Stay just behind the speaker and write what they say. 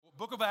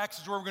book of Acts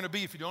is where we're going to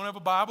be. If you don't have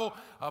a Bible,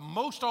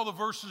 most all the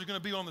verses are going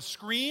to be on the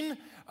screen.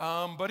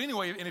 But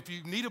anyway, and if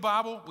you need a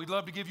Bible, we'd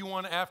love to give you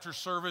one after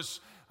service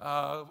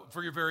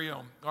for your very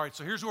own. All right,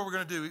 so here's what we're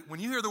going to do.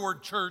 When you hear the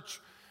word church,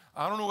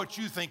 I don't know what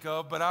you think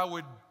of, but I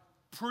would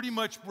pretty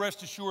much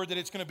rest assured that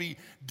it's going to be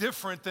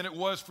different than it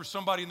was for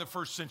somebody in the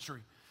first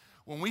century.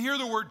 When we hear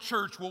the word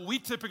church, what we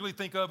typically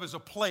think of is a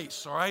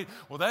place, all right?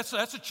 Well, that's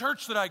a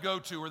church that I go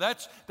to, or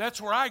that's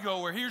where I go,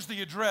 or here's the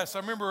address. I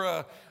remember,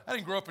 I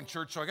didn't grow up in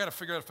church, so I got to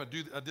figure out if I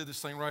did this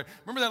thing right.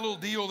 Remember that little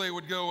deal they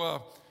would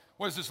go,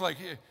 what is this like?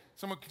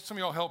 Some of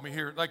y'all help me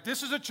here. Like,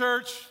 this is a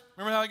church.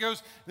 Remember how it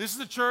goes? This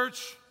is a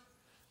church.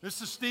 This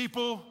is a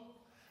steeple.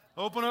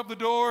 Open up the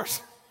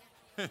doors.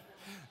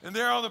 And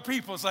there are all the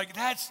people. It's like,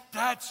 that's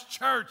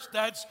church.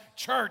 That's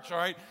church, all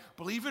right?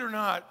 Believe it or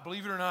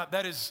not,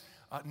 that is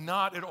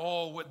not at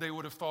all what they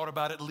would have thought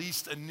about, at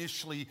least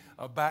initially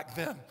back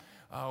then.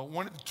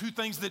 One of the two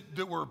things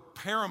that were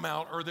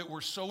paramount or that were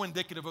so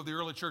indicative of the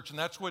early church, and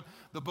that's what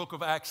the book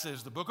of Acts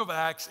is. The book of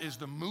Acts is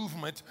the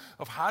movement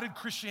of how did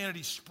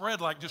Christianity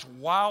spread like just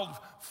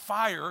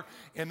wildfire,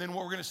 and then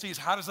what we're going to see is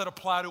how does that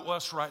apply to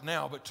us right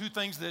now. But two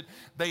things that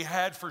they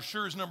had for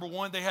sure is, number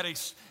one,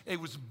 it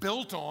was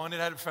built on, it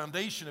had a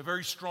foundation, a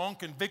very strong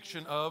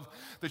conviction of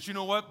that, you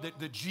know what,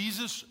 that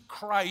Jesus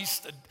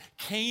Christ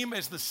came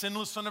as the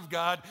sinless Son of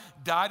God,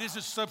 died as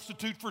a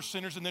substitute for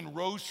sinners, and then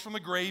rose from the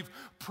grave,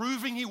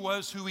 proving he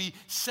was who he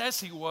says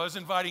he was,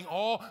 inviting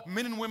all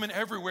men and women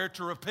everywhere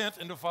to repent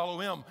and to follow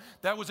him.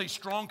 That was a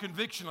strong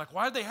conviction. Like,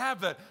 why did they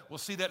have that? We'll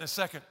see that in a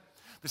second.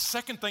 The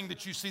second thing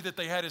that you see that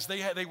they had is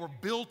they were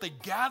built, they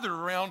gathered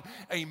around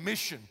a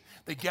mission.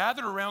 They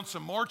gathered around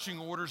some marching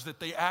orders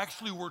that they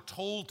actually were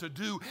told to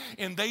do,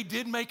 and they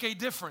did make a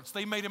difference.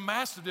 They made a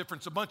massive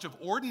difference. A bunch of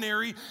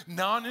ordinary,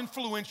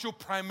 non-influential,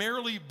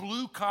 primarily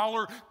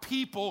blue-collar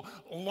people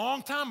a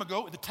long time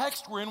ago. The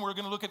text we're going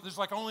to look at, there's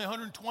like only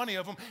 120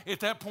 of them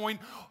at that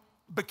point,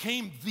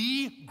 became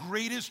the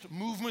greatest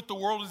movement the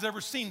world has ever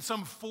seen.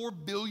 Some 4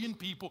 billion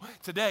people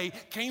today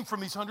came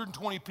from these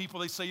 120 people.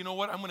 They say, you know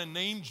what, I'm going to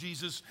name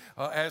Jesus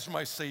as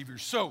my Savior.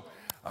 So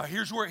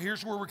here's where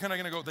we're kind of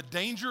going to go. The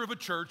danger of a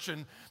church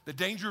and the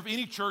danger of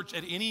any church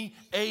at any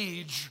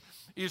age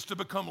is to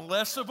become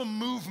less of a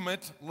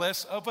movement,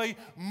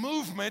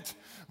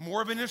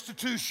 more of an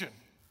institution.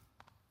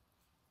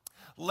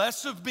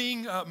 Less of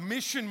being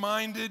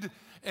mission-minded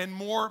and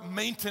more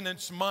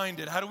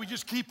maintenance-minded. How do we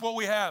just keep what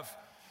we have?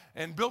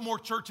 And Biltmore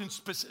Church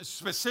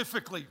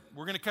specifically,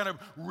 we're going to kind of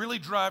really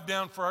drive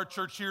down for our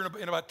church here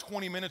in about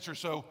 20 minutes or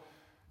so.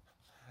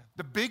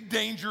 The big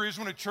danger is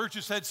when a church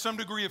has had some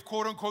degree of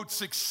quote-unquote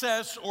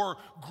success or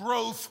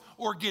growth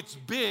or gets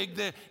big,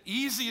 the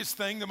easiest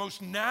thing, the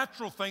most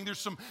natural thing, there's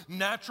some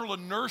natural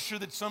inertia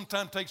that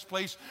sometimes takes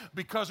place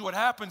because what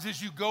happens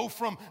is you go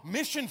from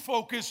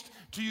mission-focused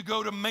to you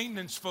go to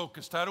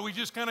maintenance-focused. How do we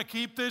just kind of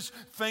keep this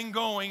thing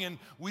going? And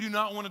we do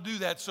not want to do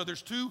that. So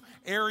there's two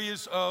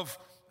areas of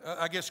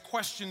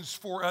questions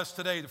for us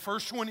today. The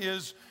first one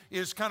is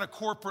kind of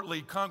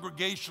corporately,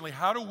 congregationally.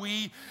 How do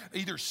we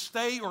either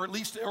stay or at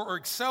least or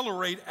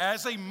accelerate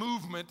as a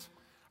movement?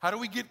 How do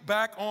we get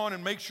back on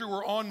and make sure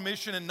we're on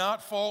mission and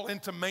not fall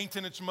into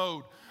maintenance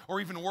mode?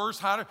 Or even worse,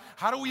 how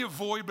do we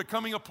avoid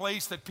becoming a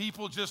place that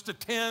people just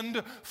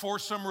attend for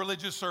some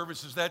religious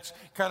services? That's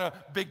kind of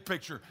big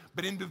picture.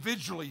 But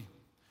individually,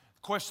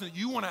 the question that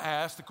you want to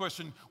ask, the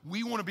question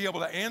we want to be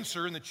able to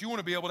answer and that you want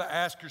to be able to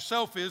ask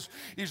yourself is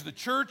the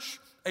church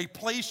a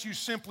place you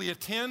simply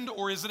attend,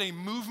 or is it a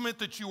movement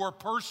that you are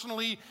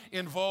personally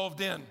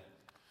involved in?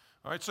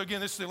 All right, so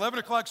again, this is the 11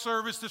 o'clock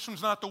service. This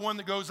one's not the one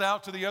that goes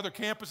out to the other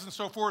campus and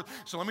so forth.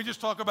 So let me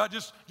just talk about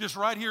just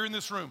right here in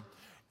this room.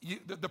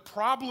 The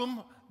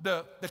problem,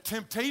 the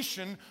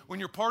temptation when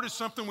you're part of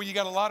something where you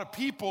got a lot of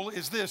people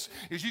is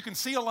you can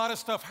see a lot of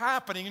stuff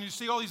happening and you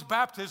see all these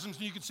baptisms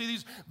and you can see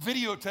these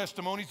video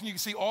testimonies and you can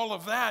see all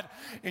of that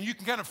and you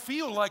can kind of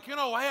feel like, hey,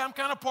 I'm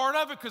kind of part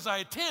of it because I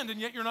attend,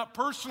 and yet you're not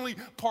personally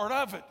part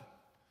of it.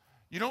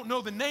 You don't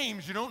know the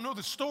names, you don't know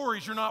the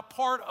stories, you're not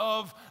part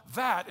of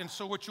that. And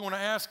so what you want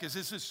to ask is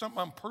this something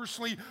I'm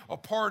personally a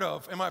part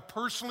of? Am I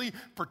personally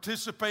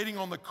participating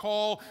on the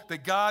call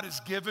that God has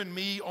given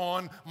me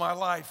on my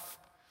life?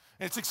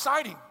 And it's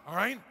exciting, all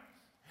right?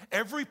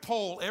 Every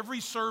poll,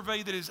 every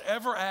survey that is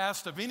ever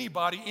asked of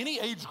anybody, any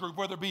age group,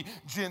 whether it be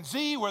Gen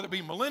Z, whether it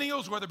be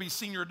millennials, whether it be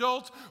senior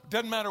adults,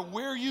 doesn't matter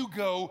where you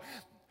go,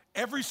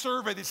 every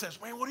survey that says,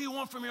 man, what do you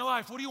want from your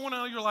life? What do you want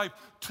out of your life?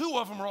 Two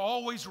of them are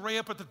always way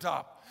up at the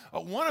top.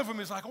 One of them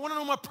is like, I want to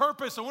know my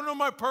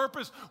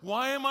purpose.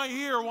 Why am I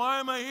here?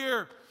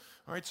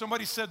 All right,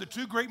 somebody said the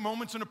two great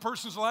moments in a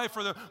person's life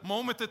are the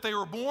moment that they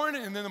were born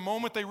and then the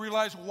moment they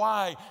realize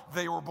why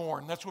they were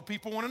born. That's what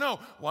people want to know.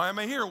 Why am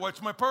I here?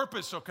 What's my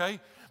purpose, okay?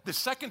 The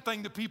second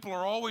thing that people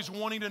are always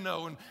wanting to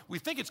know, and we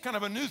think it's kind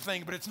of a new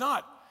thing, but it's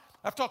not.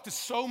 I've talked to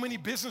so many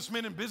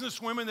businessmen and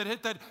businesswomen that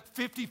hit that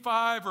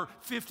 55 or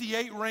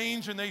 58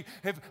 range, and they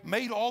have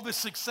made all this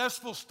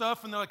successful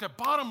stuff, and they're like,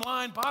 bottom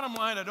line,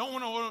 I don't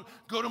want to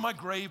go to my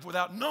grave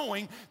without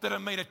knowing that I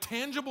made a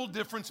tangible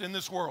difference in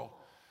this world.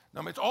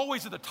 Now, it's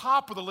always at the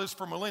top of the list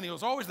for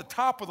millennials, always the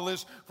top of the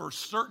list for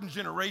certain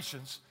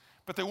generations,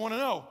 but they want to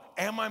know,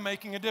 am I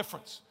making a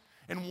difference?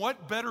 And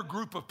what better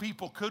group of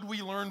people could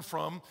we learn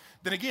from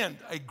than, again,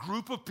 a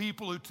group of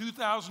people who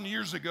 2,000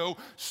 years ago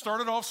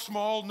started off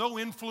small, no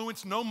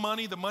influence, no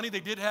money. The money they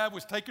did have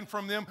was taken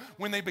from them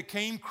when they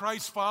became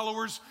Christ's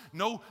followers.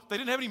 No, they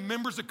didn't have any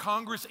members of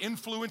Congress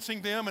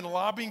influencing them and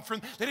lobbying for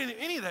them. They didn't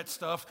have any of that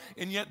stuff,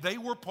 and yet they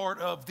were part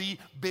of the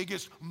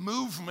biggest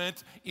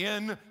movement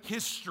in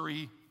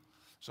history.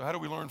 So how do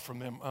we learn from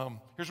them?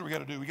 Here's what we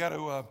got to do. We got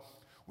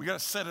to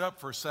set it up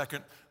for a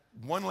second.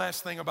 One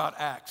last thing about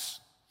Acts.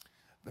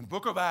 The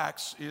book of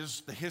Acts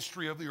is the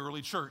history of the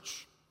early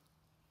church.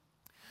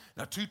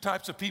 Now, two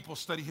types of people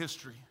study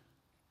history.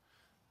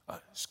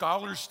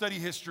 Scholars study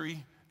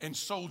history and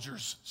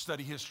soldiers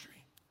study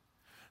history.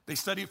 They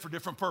study it for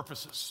different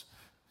purposes.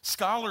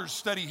 Scholars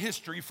study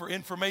history for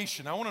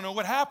information. I want to know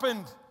what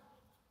happened.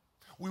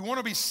 We want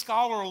to be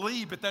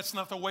scholarly, but that's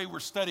not the way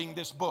we're studying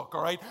this book,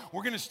 all right?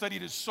 We're going to study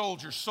it as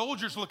soldiers.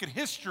 Soldiers look at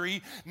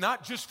history,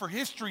 not just for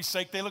history's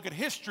sake. They look at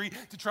history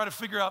to try to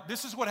figure out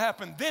this is what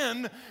happened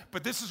then,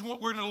 but this is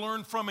what we're going to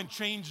learn from and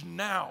change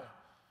now.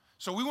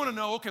 So we want to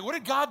know, okay, what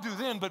did God do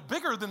then? But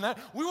bigger than that,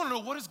 we want to know,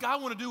 what does God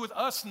want to do with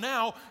us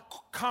now,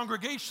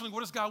 congregationally?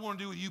 What does God want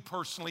to do with you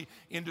personally,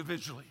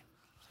 individually?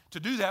 To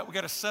do that, we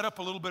got to set up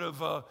a little bit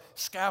of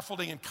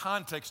scaffolding and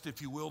context,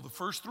 if you will. The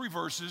first three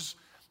verses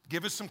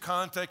give us some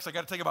context. I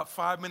got to take about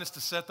 5 minutes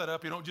to set that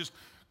up. You don't just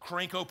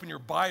crank open your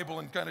Bible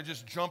and kind of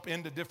just jump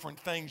into different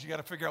things. You got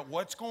to figure out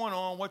what's going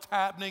on, what's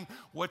happening,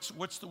 what's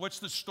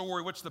the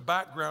story, what's the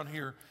background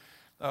here,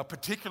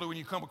 particularly when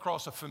you come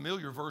across a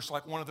familiar verse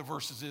like one of the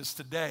verses is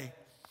today.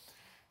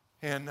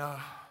 And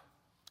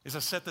as I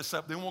set this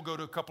up, then we'll go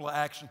to a couple of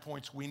action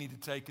points we need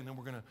to take, and then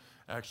we're going to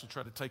actually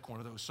try to take one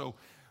of those. So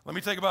let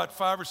me take about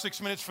 5 or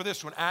 6 minutes for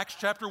this one. Acts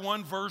chapter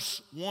 1,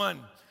 verse 1.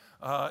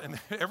 And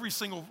every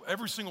single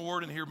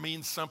word in here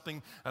means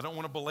something. I don't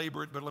want to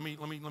belabor it, but let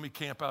me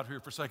camp out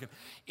here for a second.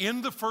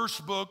 In the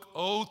first book,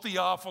 O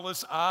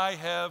Theophilus, I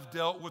have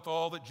dealt with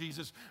all that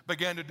Jesus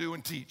began to do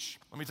and teach.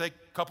 Let me take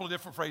a couple of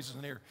different phrases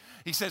in here.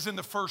 He says in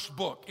the first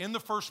book. In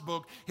the first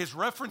book, his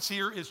reference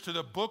here is to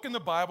the book in the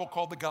Bible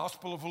called the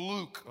Gospel of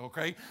Luke,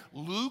 okay?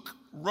 Luke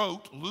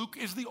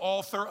is the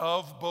author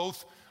of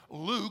both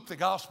Luke, the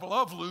Gospel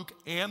of Luke,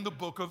 and the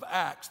book of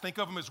Acts. Think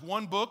of them as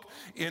one book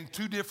in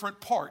two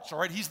different parts, all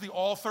right? He's the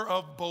author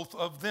of both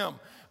of them.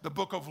 The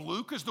book of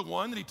Luke is the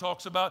one that he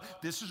talks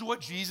about, this is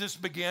what Jesus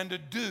began to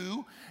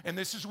do, and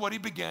this is what he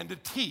began to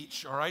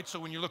teach, all right?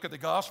 So when you look at the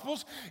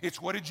Gospels, it's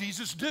what did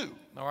Jesus do,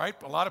 all right?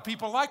 A lot of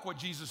people like what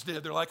Jesus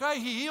did. They're like, hey,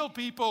 he healed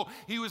people.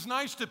 He was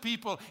nice to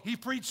people. He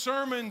preached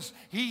sermons.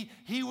 He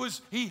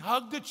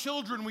hugged the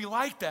children. We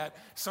like that.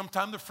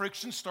 Sometimes the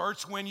friction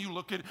starts when you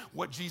look at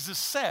what Jesus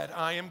said.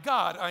 I am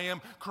God. I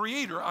am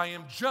creator. I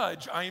am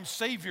judge. I am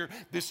savior.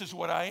 This is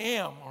what I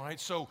am, all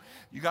right? So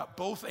you got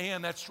both,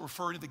 and that's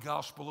referring to the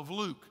Gospel of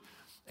Luke.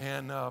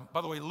 And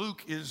by the way,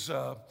 Luke is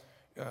a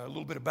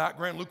little bit of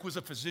background. Luke was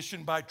a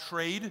physician by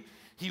trade.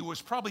 He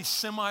was probably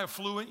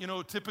semi-affluent. You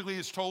know, typically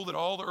it's told that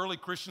all the early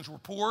Christians were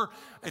poor.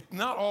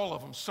 Not all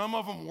of them. Some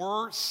of them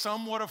were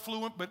somewhat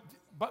affluent,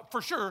 but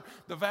for sure,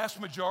 the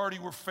vast majority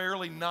were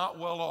fairly not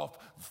well off,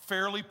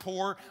 fairly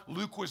poor.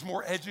 Luke was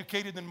more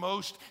educated than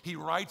most. He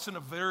writes in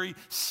a very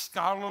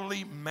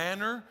scholarly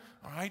manner.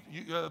 All right,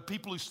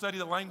 people who study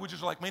the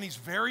languages are like, man, he's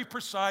very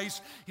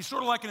precise. He's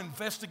sort of like an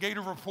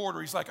investigative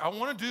reporter. He's like, I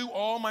want to do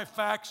all my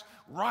facts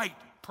right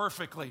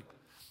perfectly.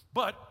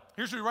 But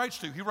here's what he writes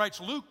to. He writes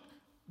Luke,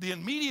 the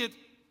immediate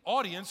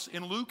audience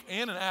in Luke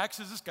and in Acts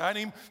is this guy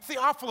named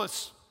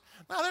Theophilus.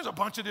 Now, there's a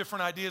bunch of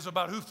different ideas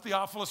about who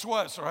Theophilus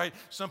was, all right?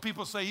 Some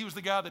people say he was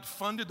the guy that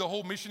funded the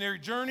whole missionary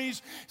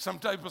journeys. Some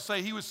people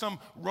say he was some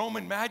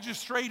Roman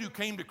magistrate who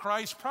came to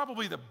Christ,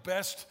 probably the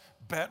best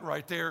bet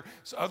right there.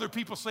 So other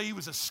people say he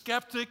was a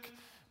skeptic,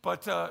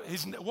 but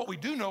what we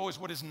do know is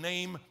what his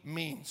name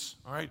means,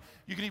 all right?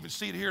 You can even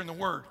see it here in the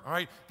word, all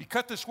right? If you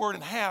cut this word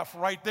in half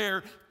right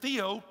there,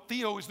 theo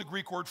is the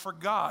Greek word for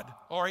God,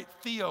 all right?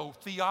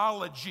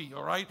 Theology,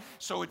 all right?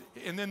 So,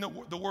 and then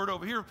the word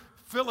over here,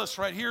 Phyllis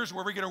right here is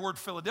where we get our word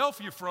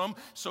Philadelphia from.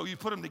 So you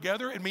put them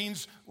together, it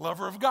means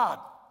lover of God.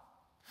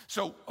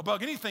 So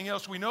above anything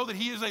else, we know that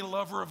he is a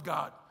lover of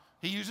God.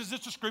 He uses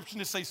this description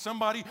to say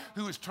somebody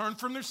who has turned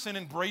from their sin,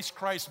 embraced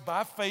Christ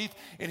by faith,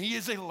 and he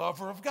is a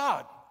lover of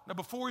God. Now,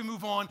 before we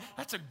move on,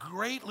 that's a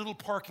great little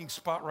parking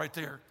spot right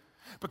there.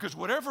 Because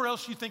whatever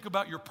else you think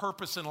about your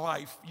purpose in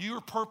life,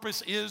 your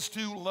purpose is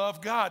to love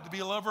God, to be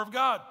a lover of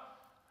God.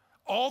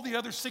 All the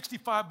other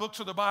 65 books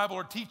of the Bible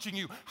are teaching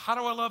you, how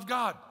do I love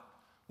God?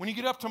 When you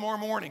get up tomorrow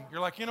morning,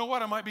 you're like, you know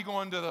what, I might be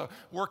going to the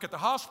work at the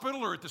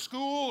hospital or at the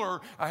school,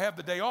 or I have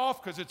the day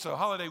off because it's a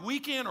holiday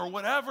weekend or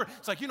whatever.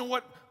 It's like, you know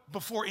what,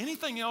 before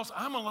anything else,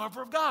 I'm a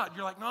lover of God.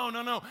 You're like,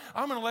 no,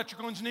 I'm an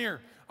electrical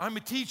engineer. I'm a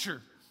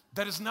teacher.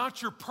 That is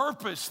not your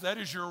purpose. That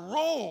is your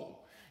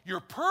role. Your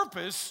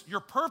purpose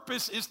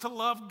is to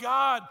love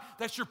God.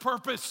 That's your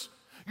purpose.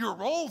 Your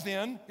role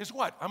then is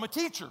what? I'm a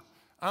teacher.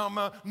 I'm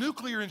a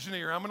nuclear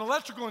engineer. I'm an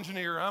electrical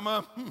engineer. I'm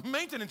a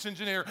maintenance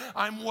engineer.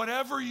 I'm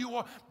whatever you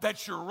are.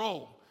 That's your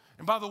role.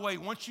 And by the way,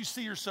 once you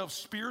see yourself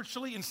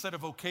spiritually instead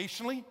of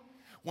vocationally,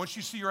 once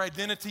you see your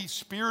identity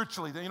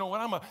spiritually, then you know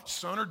what? I'm a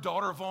son or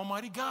daughter of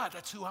Almighty God.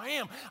 That's who I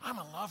am. I'm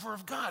a lover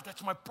of God.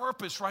 That's my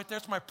purpose right there.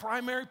 That's my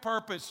primary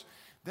purpose.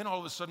 Then all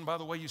of a sudden, by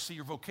the way, you see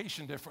your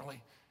vocation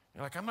differently.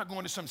 You're like, I'm not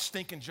going to some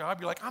stinking job.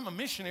 You're like, I'm a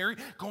missionary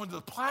going to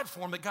the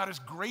platform that God has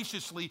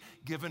graciously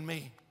given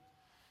me.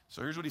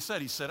 So here's what he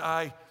said. He said,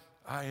 I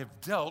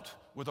have dealt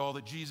with all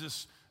that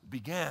Jesus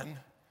began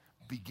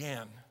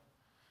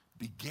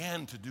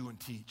to do and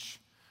teach.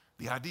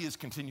 The idea is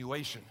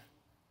continuation.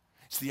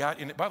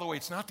 And by the way,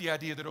 it's not the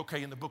idea that,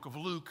 okay, in the book of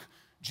Luke,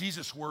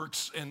 Jesus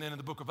works, and then in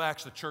the book of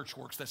Acts, the church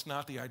works. That's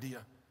not the idea.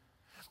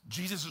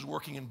 Jesus is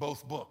working in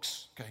both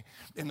books, okay?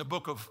 In the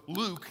book of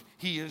Luke,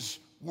 he is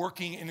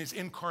working in his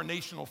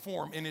incarnational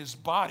form, in his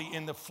body,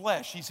 in the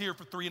flesh. He's here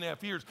for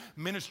 3.5 years,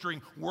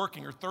 ministering,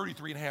 working, or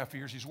 33.5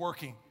 years he's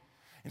working.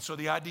 And so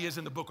the idea is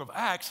in the book of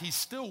Acts, he's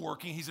still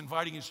working. He's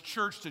inviting his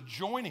church to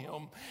join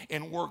him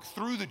and work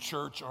through the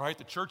church, all right?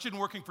 The church isn't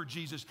working for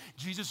Jesus.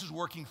 Jesus is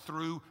working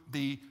through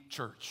the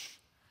church.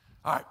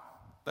 All right,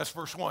 that's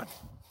verse 1.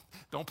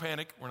 Don't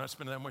panic. We're not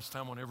spending that much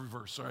time on every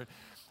verse, all right?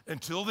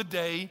 Until the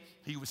day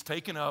he was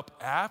taken up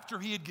after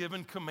he had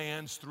given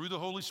commands through the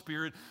Holy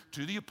Spirit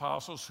to the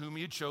apostles whom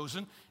he had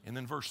chosen. And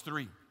then verse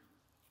 3.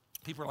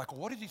 People are like,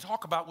 well, what did he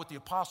talk about with the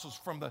apostles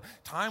from the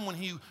time when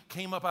he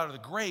came up out of the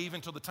grave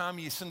until the time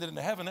he ascended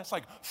into heaven? That's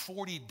like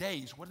 40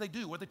 days. What did they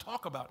do? What did they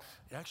talk about?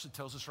 It actually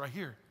tells us right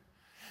here.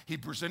 He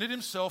presented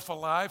himself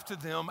alive to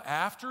them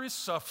after his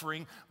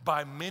suffering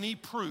by many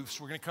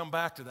proofs. We're going to come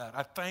back to that.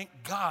 I thank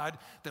God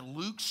that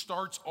Luke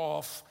starts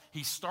off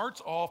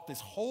this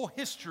whole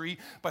history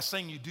by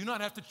saying you do not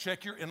have to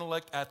check your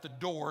intellect at the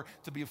door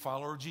to be a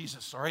follower of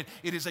Jesus, all right?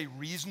 It is a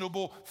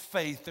reasonable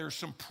faith. There's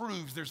some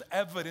proofs. There's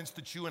evidence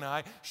that you and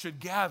I should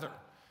gather.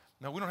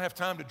 Now, we don't have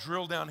time to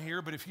drill down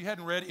here, but if you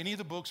hadn't read any of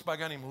the books by a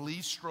guy named Lee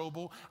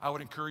Strobel, I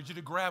would encourage you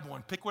to grab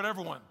one. Pick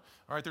whatever one.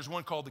 All right, there's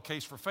one called The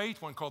Case for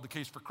Faith, one called The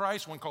Case for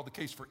Christ, one called The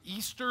Case for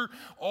Easter.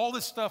 All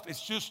this stuff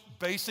is just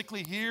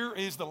basically here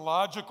is the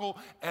logical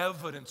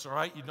evidence, all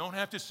right? You don't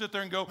have to sit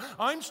there and go,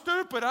 I'm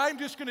stupid, I'm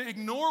just going to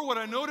ignore what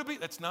I know to be.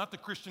 That's not the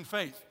Christian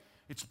faith.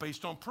 It's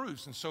based on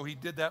proofs. And so he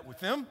did that with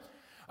them,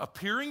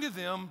 appearing to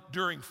them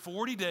during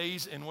 40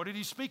 days. And what did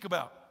he speak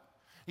about?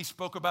 He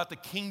spoke about the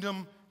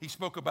kingdom. He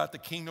spoke about the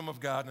kingdom of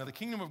God. Now, the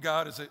kingdom of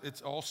God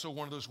it's also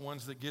one of those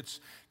ones that gets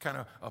kind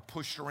of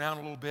pushed around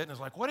a little bit. And it's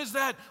like, what is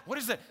that? What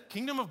is that?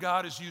 Kingdom of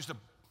God is used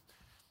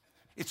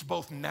it's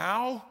both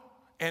now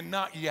and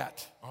not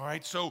yet. All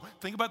right? So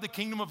think about the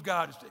kingdom of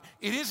God.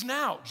 It is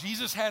now.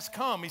 Jesus has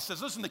come. He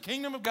says, listen, the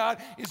kingdom of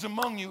God is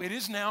among you. It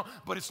is now,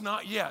 but it's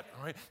not yet.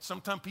 All right?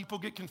 Sometimes people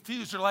get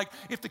confused. They're like,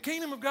 if the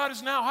kingdom of God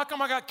is now, how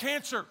come I got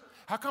cancer?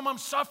 How come I'm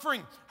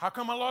suffering? How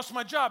come I lost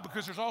my job?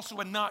 Because there's also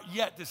a not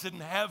yet. This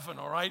isn't heaven,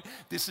 all right?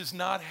 This is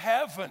not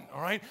heaven,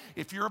 all right?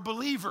 If you're a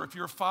believer, if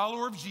you're a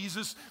follower of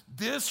Jesus,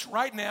 this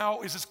right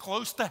now is as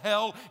close to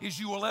hell as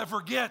you will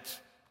ever get.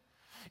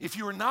 If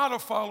you are not a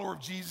follower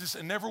of Jesus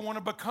and never want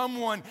to become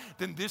one,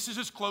 then this is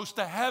as close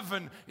to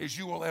heaven as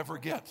you will ever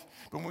get.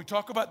 But when we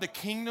talk about the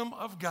kingdom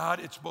of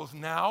God, it's both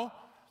now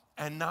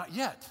and not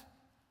yet.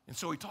 And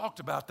so he talked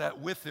about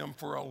that with them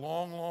for a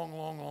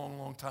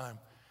long time.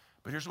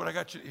 But here's what I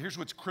got you. Here's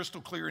what's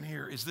crystal clear in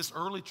here is this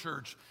early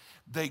church,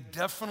 they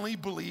definitely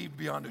believed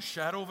beyond a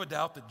shadow of a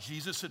doubt that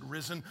Jesus had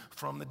risen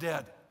from the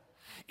dead.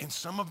 And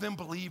some of them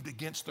believed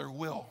against their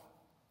will.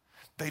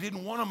 They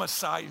didn't want a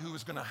Messiah who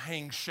was going to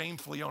hang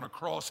shamefully on a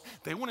cross.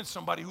 They wanted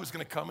somebody who was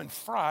going to come and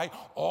fry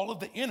all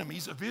of the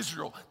enemies of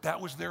Israel.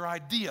 That was their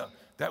idea.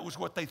 That was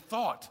what they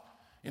thought.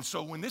 And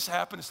so when this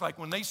happened, it's like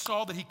when they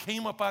saw that he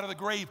came up out of the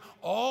grave,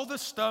 all the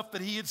stuff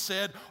that he had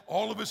said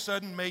all of a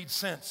sudden made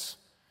sense.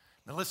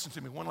 Now listen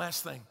to me, one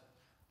last thing.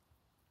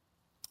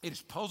 It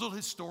has puzzled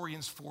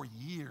historians for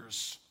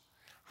years.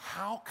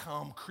 How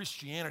come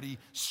Christianity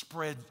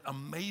spread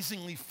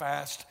amazingly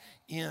fast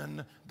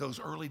in those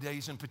early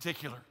days in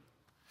particular?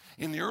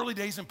 In the early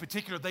days in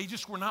particular, they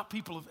just were not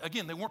people of,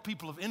 again, they weren't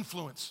people of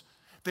influence.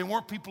 They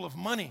weren't people of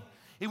money.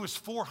 It was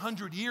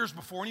 400 years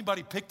before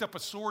anybody picked up a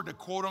sword to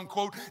quote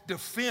unquote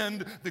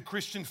defend the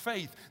Christian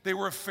faith. They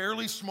were a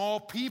fairly small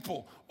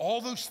people, all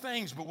those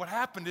things. But what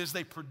happened is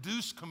they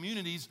produced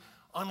communities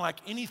unlike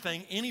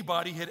anything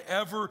anybody had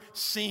ever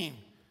seen.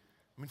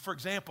 I mean, for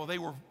example, they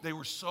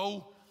were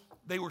so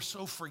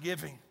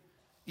forgiving.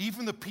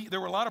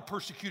 There were a lot of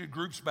persecuted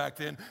groups back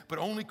then, but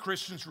only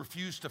Christians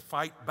refused to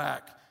fight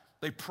back.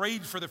 They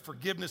prayed for the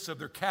forgiveness of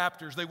their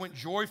captors. They went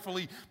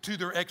joyfully to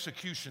their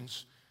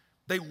executions.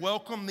 They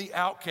welcomed the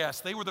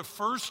outcast. They were the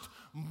first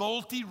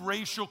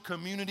multiracial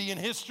community in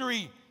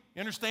history. You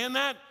understand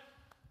that?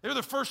 They're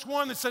the first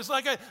one that says,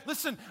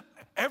 listen,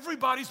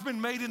 everybody's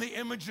been made in the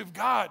image of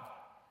God.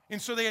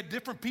 And so they had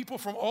different people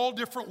from all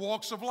different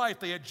walks of life.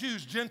 They had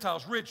Jews,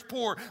 Gentiles, rich,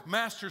 poor,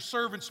 masters,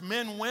 servants,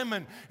 men,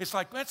 women. It's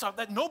like,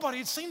 nobody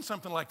had seen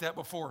something like that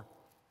before.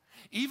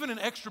 Even in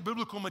extra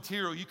biblical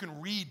material, you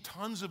can read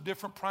tons of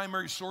different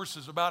primary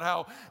sources about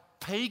how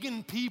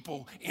pagan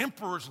people,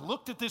 emperors,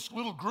 looked at this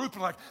little group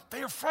and like,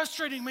 they are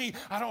frustrating me.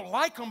 I don't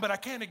like them, but I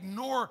can't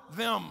ignore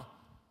them.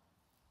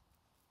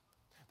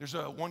 There's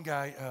one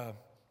guy,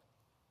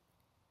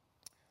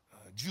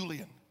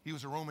 Julian. He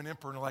was a Roman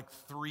emperor in like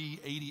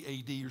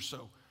 380 AD or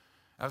so.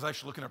 I was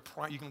actually looking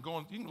at, you can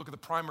look at the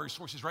primary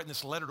source. He's writing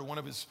this letter to one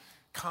of his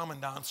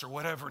commandants or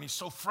whatever, and he's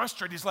so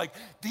frustrated. He's like,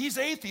 these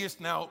atheists,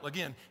 now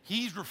again,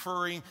 he's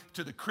referring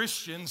to the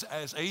Christians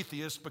as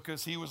atheists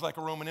because he was like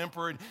a Roman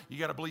emperor, and you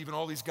got to believe in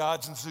all these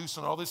gods and Zeus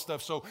and all this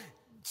stuff. So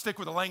stick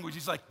with the language.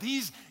 He's like,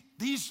 these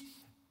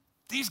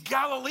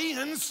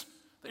Galileans,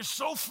 they're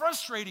so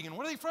frustrating. And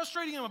what are they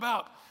frustrating him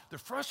about? They're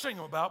frustrating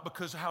him about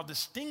because of how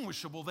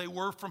distinguishable they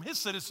were from his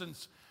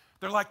citizens.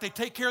 They're like, they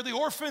take care of the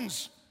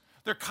orphans.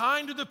 They're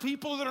kind to the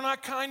people that are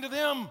not kind to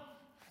them.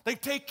 They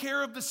take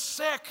care of the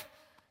sick.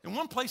 In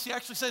one place, he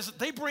actually says that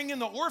they bring in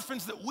the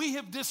orphans that we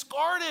have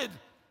discarded.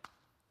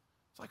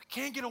 It's like,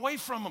 can't get away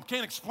from them.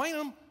 Can't explain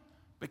them,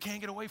 but can't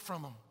get away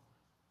from them.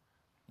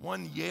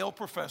 One Yale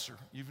professor,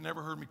 you've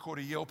never heard me quote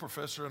a Yale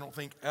professor, I don't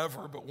think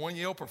ever, but one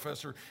Yale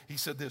professor, he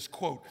said this,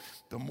 quote,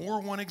 the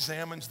more one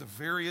examines the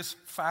various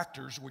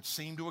factors which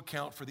seem to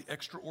account for the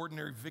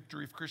extraordinary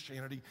victory of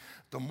Christianity,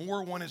 the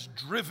more one is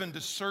driven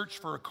to search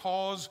for a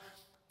cause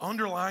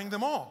underlying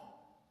them all.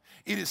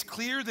 It is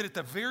clear that at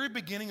the very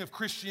beginning of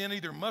Christianity,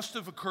 there must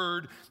have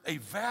occurred a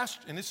vast,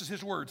 and this is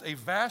his words, a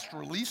vast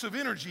release of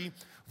energy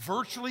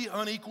virtually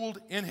unequaled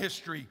in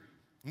history.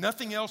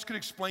 Nothing else could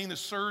explain the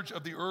surge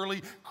of the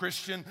early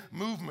Christian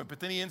movement. But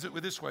then he ends it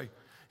with this way.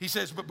 He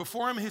says, but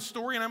before I'm a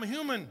historian, I'm a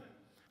human.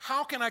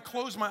 How can I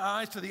close my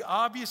eyes to the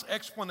obvious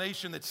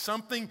explanation that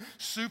something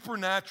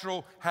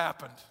supernatural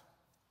happened?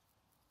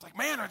 It's like,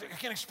 man, I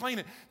can't explain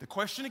it. The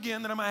question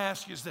again that I'm going to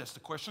ask you is this. The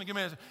question again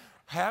is,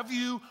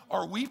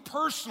 are we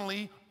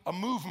personally a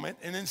movement?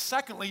 And then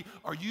secondly,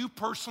 are you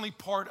personally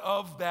part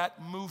of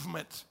that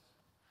movement?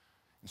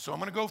 And so I'm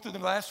going to go through the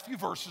last few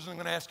verses, and I'm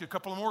going to ask you a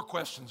couple of more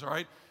questions, all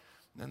right?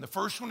 And the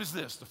first one is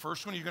this. The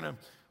first one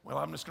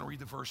I'm just going to read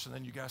the verse, and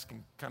then you guys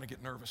can kind of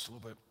get nervous a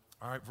little bit.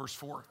 All right, verse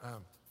 4.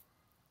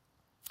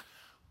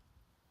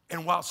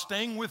 And while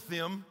staying with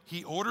them,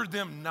 he ordered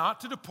them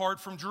not to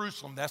depart from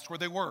Jerusalem. That's where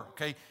they were,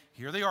 okay?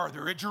 Here they are.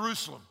 They're at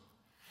Jerusalem.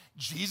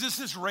 Jesus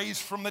is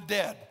raised from the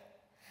dead.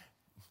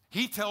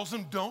 He tells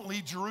them, don't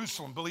leave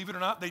Jerusalem. Believe it or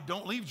not, they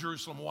don't leave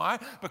Jerusalem. Why?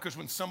 Because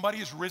when somebody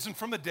is risen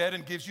from the dead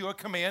and gives you a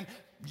command,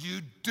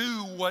 you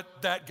do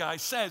what that guy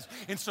says.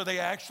 And so they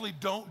actually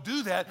don't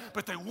do that,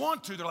 but they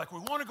want to. They're like, we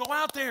want to go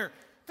out there.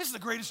 This is the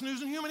greatest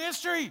news in human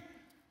history.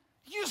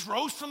 You just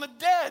rose from the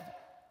dead.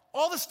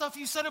 All the stuff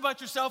you said about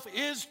yourself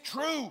is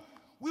true.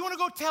 We want to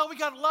go tell, we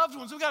got loved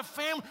ones, we got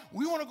family.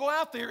 We want to go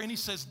out there. And he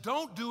says,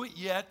 don't do it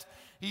yet.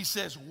 He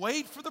says,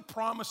 wait for the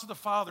promise of the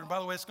Father. And by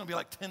the way, it's going to be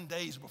like 10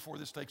 days before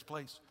this takes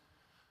place.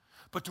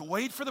 But to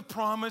wait for the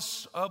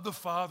promise of the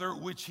Father,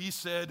 which he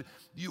said,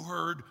 you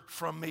heard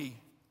from me.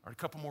 All right, a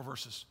couple more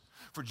verses.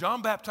 For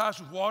John baptized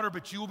with water,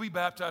 but you will be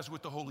baptized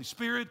with the Holy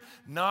Spirit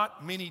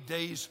not many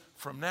days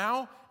from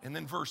now. And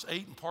then verse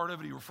 8, and part of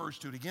it, he refers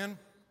to it again.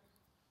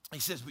 He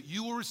says, but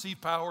you will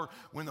receive power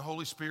when the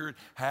Holy Spirit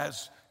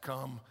has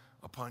come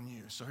upon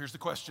you. So here's the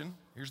question.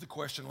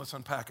 Let's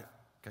unpack it.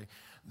 Okay.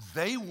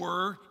 They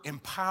were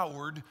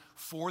empowered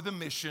for the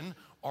mission.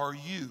 Are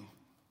you?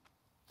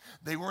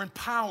 They were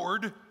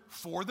empowered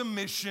for the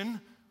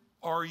mission.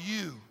 Are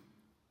you?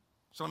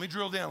 So let me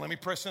drill down. Let me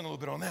press in a little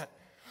bit on that.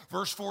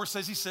 Verse 4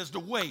 says, he says to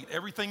wait.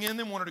 Everything in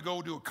them wanted to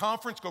go do a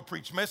conference, go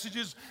preach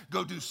messages,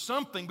 go do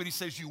something. But he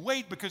says you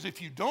wait, because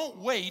if you don't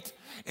wait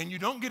and you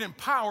don't get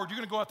empowered, you're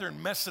going to go out there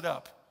and mess it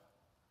up.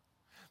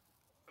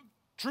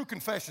 True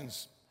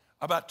confessions.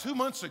 About 2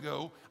 months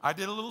ago, I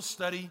did a little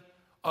study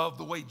of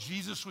the way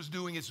Jesus was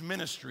doing his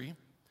ministry.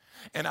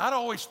 And I'd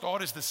always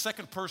thought as the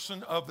second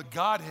person of the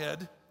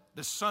Godhead,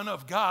 the Son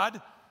of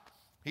God,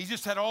 he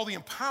just had all the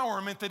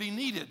empowerment that he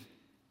needed.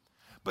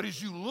 But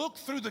as you look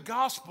through the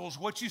Gospels,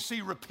 what you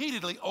see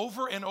repeatedly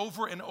over and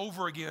over and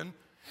over again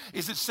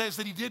is it says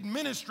that he did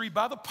ministry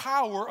by the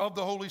power of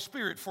the Holy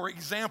Spirit. For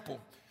example,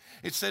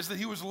 it says that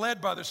he was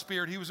led by the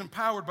Spirit, he was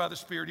empowered by the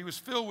Spirit, he was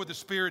filled with the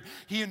Spirit,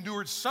 he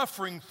endured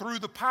suffering through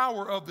the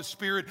power of the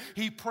Spirit,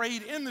 he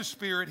prayed in the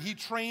Spirit, he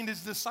trained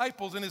his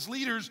disciples and his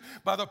leaders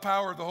by the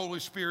power of the Holy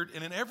Spirit.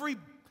 And in every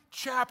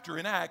chapter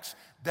in Acts,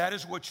 that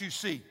is what you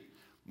see.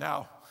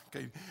 Now,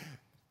 okay,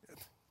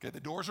 the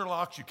doors are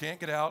locked, you can't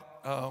get out.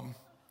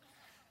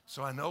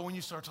 So I know when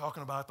you start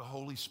talking about the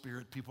Holy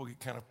Spirit, people get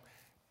kind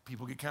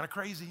of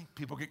crazy.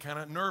 People get kind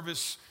of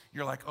nervous.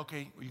 You're like,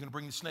 okay, are you going to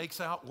bring the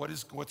snakes out?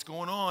 What's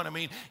going on? I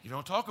mean, you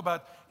don't talk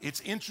about, it's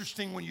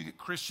interesting when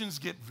Christians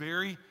get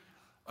very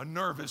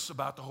nervous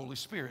about the Holy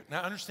Spirit.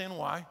 Now, I understand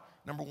why.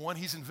 Number one,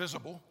 he's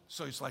invisible.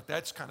 So it's like,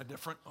 that's kind of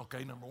different.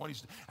 Okay, number one,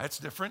 that's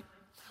different.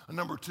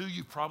 Number two,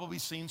 you've probably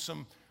seen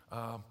some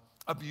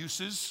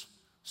abuses,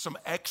 some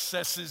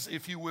excesses,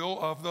 if you will,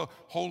 of the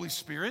Holy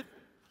Spirit.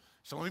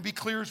 So let me be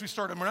clear as we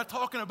start. We're not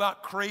talking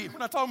about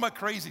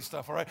crazy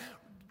stuff, all right?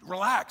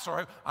 relax, all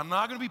right? I'm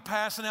not going to be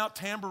passing out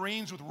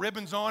tambourines with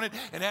ribbons on it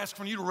and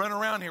asking for you to run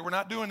around here. We're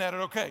not doing that at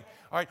OK.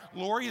 All right,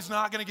 Lori is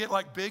not going to get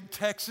like big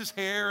Texas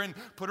hair and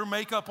put her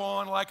makeup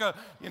on like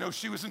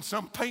she was in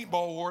some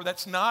paintball war.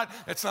 That's not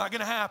going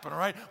to happen, all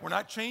right? We're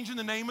not changing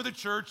the name of the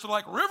church to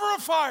like River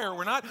of Fire.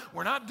 We're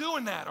not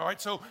doing that, all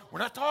right? So we're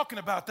not talking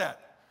about that.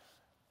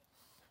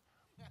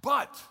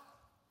 But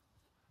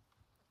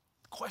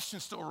the question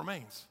still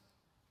remains.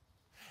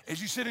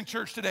 As you sit in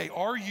church today,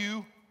 are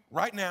you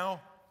right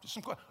now,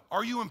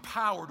 are you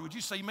empowered? Would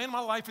you say, man, my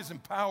life is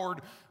empowered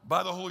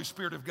by the Holy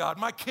Spirit of God?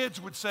 My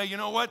kids would say, you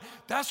know what?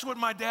 That's what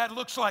my dad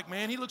looks like,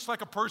 man. He looks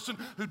like a person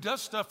who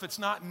does stuff that's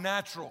not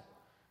natural.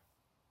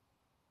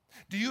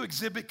 Do you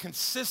exhibit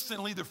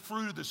consistently the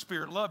fruit of the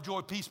Spirit? Love,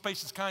 joy, peace,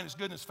 patience, kindness,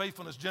 goodness,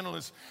 faithfulness,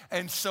 gentleness,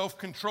 and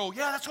self-control.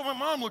 Yeah, that's what my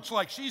mom looks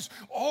like. She's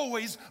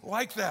always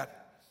like that.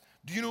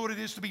 Do you know what it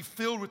is to be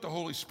filled with the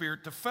Holy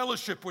Spirit, to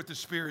fellowship with the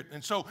Spirit?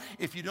 And so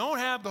if you don't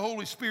have the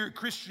Holy Spirit,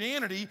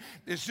 Christianity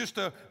is just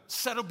a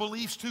set of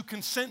beliefs to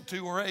consent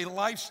to or a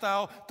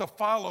lifestyle to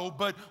follow.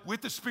 But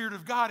with the Spirit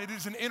of God, it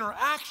is an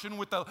interaction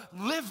with the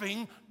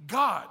living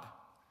God.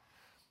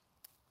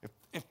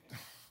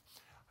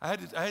 I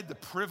had the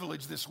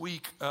privilege this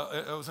week,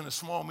 I was in a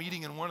small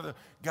meeting, and one of the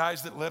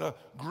guys that led a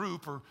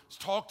group or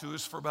talked to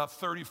us for about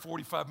 30,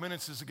 45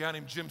 minutes is a guy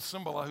named Jim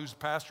Cymbala, who's a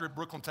pastor at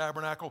Brooklyn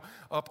Tabernacle,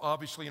 up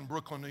obviously in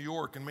Brooklyn, New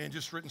York, and man,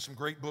 just written some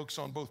great books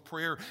on both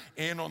prayer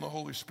and on the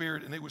Holy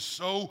Spirit, and it was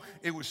so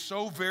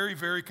very,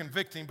 very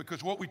convicting,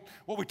 because what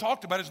we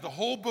talked about is the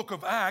whole book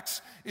of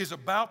Acts is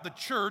about the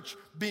church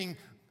being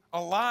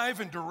alive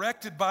and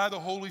directed by the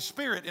Holy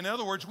Spirit. In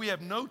other words, we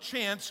have no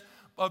chance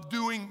of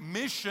doing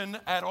mission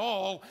at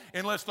all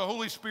unless the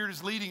Holy Spirit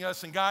is leading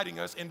us and guiding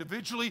us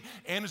individually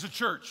and as a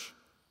church.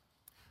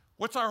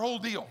 What's our whole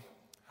deal?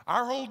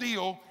 Our whole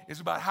deal is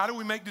about how do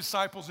we make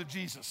disciples of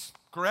Jesus,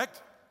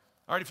 correct?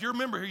 All right, if you're a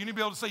member here, you need to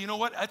be able to say, you know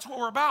what, that's what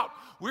we're about.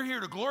 We're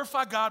here to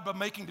glorify God by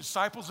making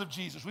disciples of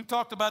Jesus. We've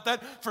talked about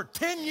that for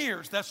 10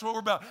 years. That's what we're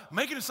about,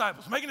 making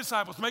disciples, making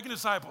disciples, making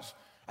disciples.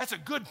 That's a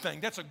good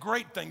thing. That's a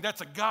great thing.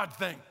 That's a God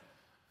thing.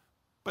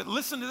 But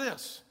listen to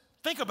this.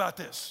 Think about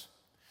this.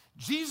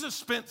 Jesus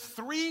spent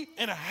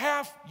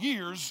 3.5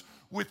 years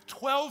with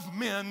 12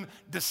 men,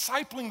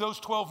 discipling those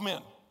 12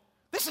 men.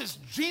 This is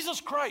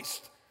Jesus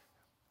Christ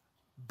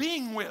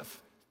being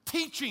with,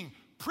 teaching,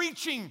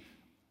 preaching,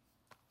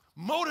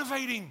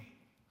 motivating,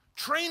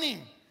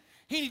 training.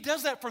 He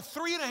does that for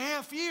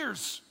 3.5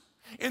 years.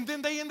 And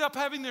then they end up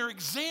having their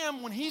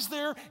exam when he's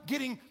there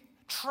getting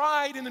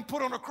tried and then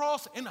put on a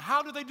cross. And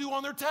how do they do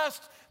on their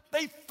test?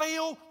 They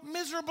fail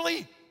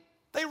miserably.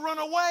 They run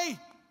away.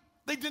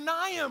 They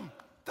deny him.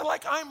 They're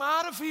like, I'm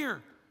out of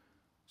here.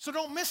 So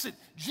don't miss it.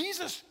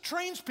 Jesus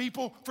trains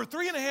people for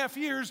 3.5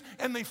 years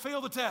and they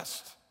fail the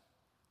test.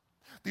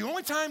 The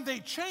only time they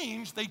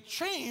change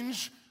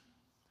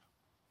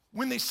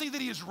when they see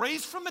that he is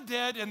raised from the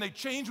dead, and they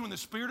change when the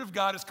Spirit of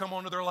God has come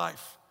onto their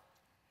life.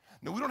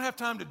 Now, we don't have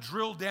time to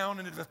drill down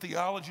into the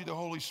theology of the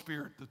Holy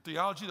Spirit. The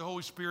theology of the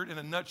Holy Spirit in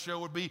a nutshell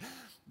would be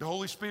the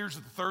Holy Spirit is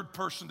the third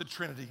person of the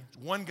Trinity. It's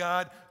one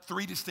God,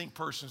 three distinct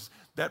persons.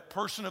 That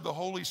person of the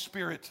Holy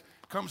Spirit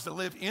comes to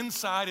live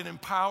inside and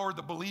empower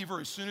the believer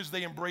as soon as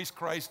they embrace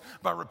Christ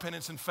by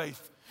repentance and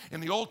faith.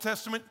 In the Old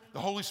Testament, the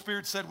Holy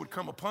Spirit said would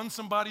come upon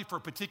somebody for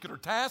a particular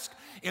task.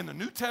 In the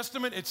New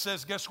Testament, it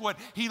says, guess what?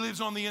 He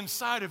lives on the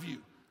inside of you.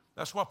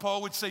 That's why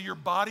Paul would say your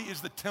body is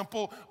the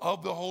temple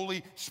of the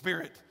Holy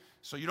Spirit.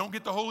 So you don't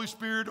get the Holy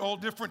Spirit all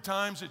different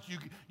times that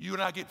you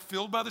and I get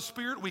filled by the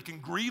Spirit. We can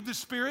grieve the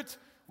Spirit.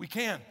 We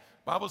can.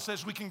 The Bible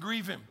says we can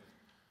grieve him.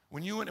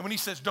 When he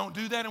says don't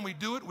do that and we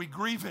do it, we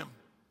grieve him,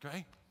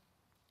 okay?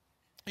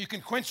 You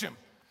can quench him.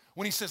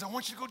 When he says, I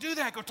want you to go do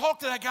that, go talk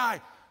to that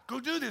guy, go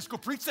do this, go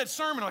preach that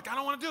sermon. Like, I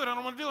don't want to do it, I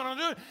don't want to do it, I don't want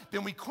to do it.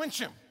 Then we quench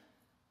him.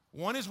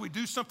 One is we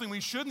do something we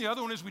should, and the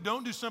other one is we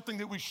don't do something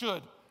that we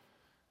should.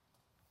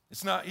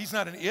 He's not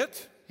an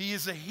it, he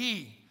is a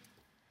he.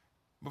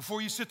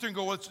 Before you sit there and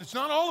go, well, it's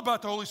not all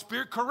about the Holy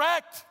Spirit.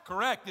 Correct,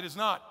 it is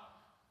not.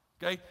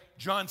 Okay,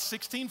 John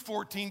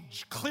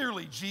 16:14,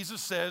 clearly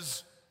Jesus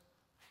says,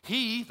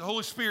 he, the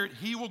Holy Spirit,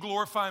 he will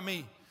glorify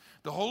me.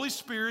 The Holy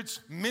Spirit's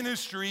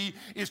ministry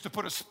is to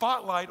put a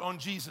spotlight on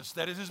Jesus.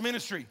 That is his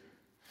ministry.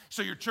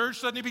 So your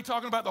church doesn't need to be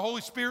talking about the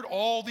Holy Spirit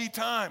all the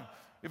time.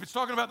 If it's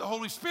talking about the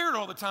Holy Spirit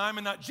all the time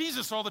and not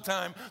Jesus all the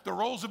time, the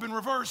roles have been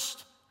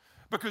reversed.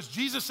 Because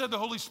Jesus said the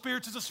Holy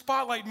Spirit is a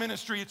spotlight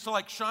ministry. It's to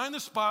like shine the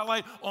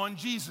spotlight on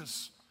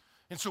Jesus.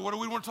 And so what do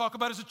we want to talk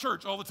about as a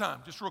church all the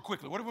time? Just real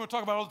quickly. What do we want to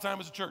talk about all the time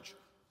as a church?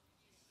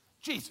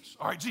 Jesus.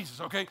 All right, Jesus,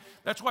 okay?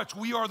 That's why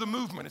we are the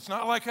movement. It's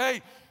not like,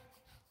 hey,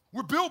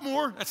 we're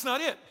Biltmore. That's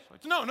not it.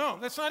 No,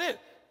 that's not it.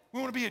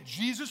 We want to be a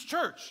Jesus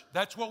church.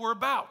 That's what we're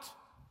about.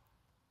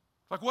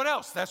 Like, what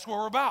else? That's what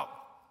we're about.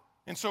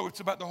 And so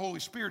it's about the Holy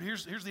Spirit.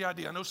 Here's the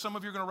idea. I know some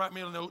of you are going to write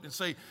me a note and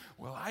say,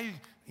 well, I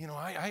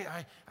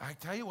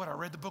tell you what, I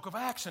read the book of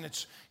Acts, and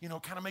it's,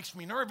 kind of makes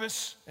me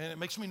nervous, and it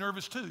makes me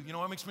nervous too. You know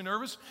what makes me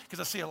nervous? Because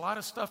I see a lot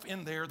of stuff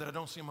in there that I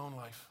don't see in my own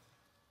life.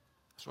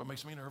 That's what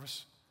makes me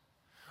nervous.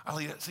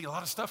 I see a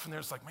lot of stuff in there.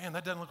 It's like, man,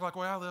 that doesn't look like the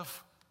way I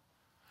live.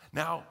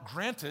 Now,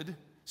 granted,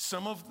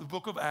 some of the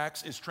book of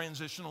Acts is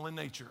transitional in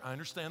nature. I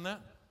understand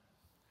that.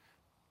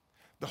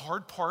 The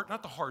hard part,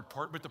 not the hard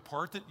part, but the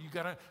part that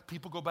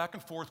people go back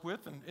and forth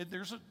with, and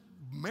there's a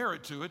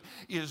merit to it,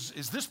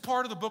 is this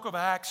part of the book of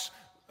Acts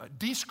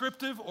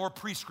descriptive or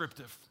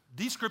prescriptive?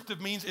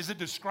 Descriptive means, is it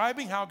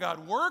describing how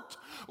God worked,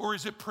 or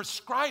is it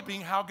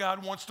prescribing how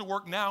God wants to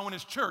work now in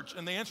his church?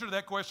 And the answer to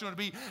that question would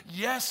be,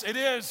 yes, it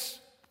is.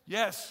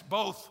 Yes,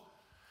 both.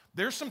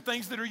 There's some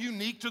things that are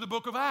unique to the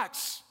book of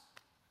Acts.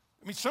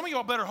 I mean, some of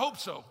y'all better hope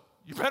so.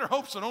 You better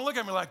hope so. Don't look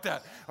at me like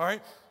that, all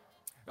right?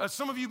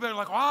 Some of you better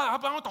like, I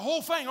want the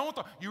whole thing.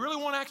 You really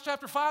want Acts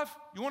chapter 5?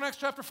 You want Acts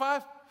chapter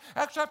 5?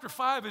 Acts chapter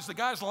 5 is the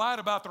guys lied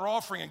about their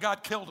offering and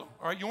God killed them.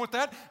 All right, you want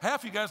that?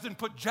 Half of you guys didn't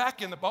put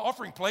Jack in the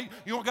offering plate.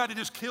 You want God to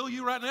just kill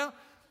you right now?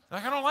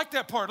 Like, I don't like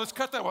that part. Let's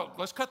cut that. Well,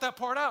 let's cut that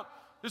part out.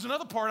 There's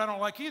another part I don't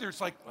like either.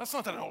 It's like, that's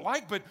not that I don't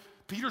like, but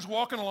Peter's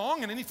walking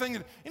along and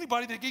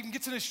anybody that even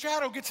gets in his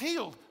shadow gets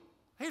healed.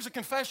 Here's a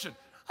confession.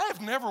 I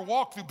have never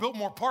walked through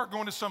Biltmore Park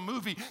going to some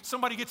movie.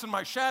 Somebody gets in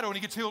my shadow and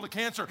he gets healed of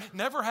cancer.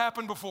 Never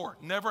happened before.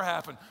 Never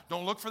happened.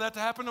 Don't look for that to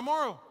happen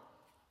tomorrow.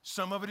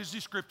 Some of it is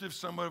descriptive,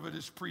 some of it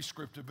is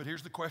prescriptive. But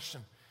here's the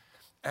question.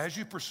 As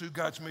you pursue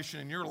God's mission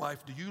in your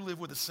life, do you live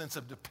with a sense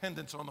of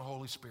dependence on the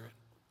Holy Spirit?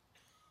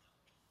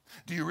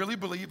 Do you really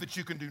believe that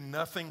you can do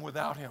nothing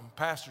without him?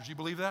 Pastors, you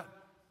believe that?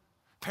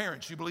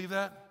 Parents, you believe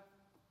that?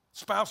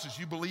 Spouses,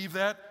 you believe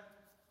that?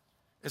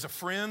 As a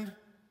friend?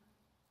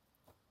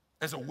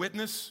 As a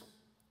witness?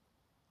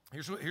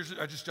 Here's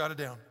I just jotted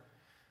down.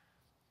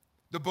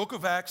 The book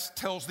of Acts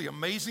tells the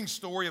amazing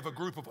story of a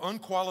group of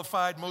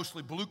unqualified,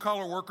 mostly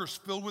blue-collar workers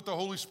filled with the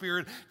Holy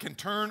Spirit can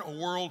turn a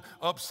world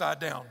upside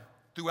down.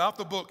 Throughout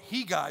the book,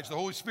 he guides, the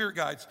Holy Spirit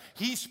guides.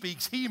 He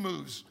speaks, he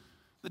moves.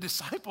 The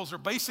disciples are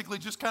basically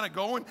just kind of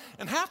going,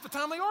 and half the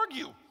time they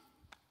argue.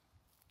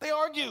 They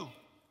argue.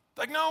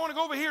 Like, no, I want to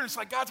go over here. And it's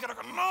like, God's got to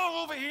go,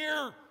 no, over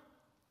here.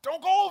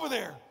 Don't go over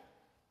there.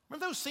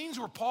 Remember those scenes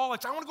where Paul,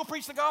 like, I want to go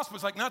preach the gospel.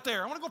 It's like, not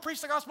there. I want to go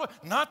preach the gospel.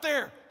 Not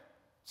there.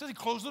 It says he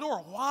closed the door.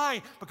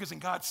 Why? Because in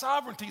God's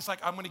sovereignty, he's like,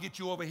 I'm going to get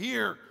you over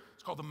here.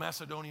 It's called the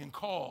Macedonian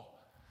call.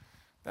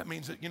 That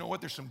means that, you know what,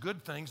 there's some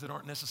good things that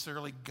aren't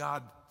necessarily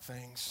God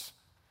things.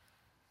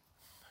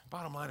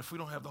 Bottom line, if we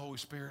don't have the Holy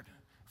Spirit,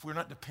 if we're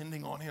not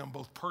depending on him,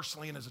 both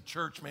personally and as a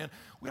church, man,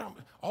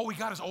 all we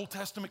got is Old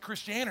Testament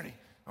Christianity.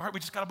 All right, we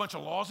just got a bunch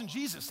of laws and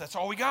Jesus. That's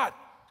all we got.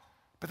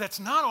 But that's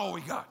not all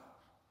we got.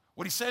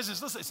 What he says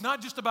is, listen, it's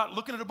not just about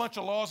looking at a bunch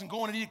of laws and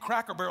going and eating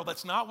Cracker Barrel.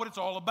 That's not what it's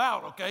all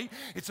about, okay?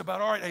 It's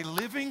about, all right, a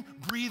living,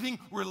 breathing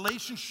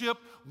relationship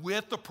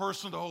with the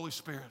person of the Holy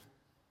Spirit.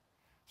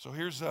 So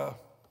here's, let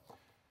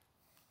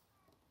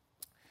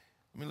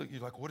me look, you're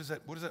like, what does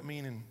that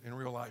mean in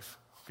real life?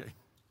 Okay.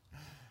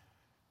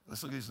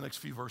 Let's look at these next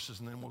few verses,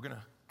 and then we're going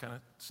to kind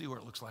of see what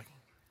it looks like.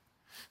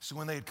 So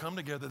when they had come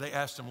together, they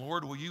asked him,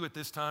 Lord, will you at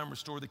this time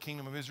restore the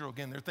kingdom of Israel?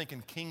 Again, they're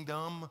thinking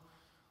kingdom,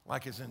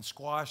 like as in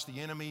squash the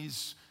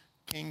enemies,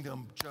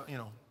 kingdom, you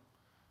know.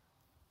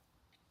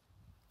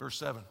 Verse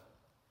 7.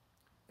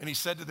 And he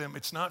said to them,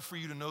 it's not for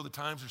you to know the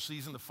times or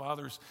season the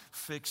Father's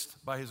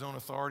fixed by his own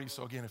authority.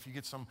 So again, if you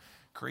get some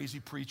crazy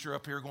preacher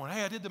up here going,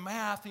 hey, I did the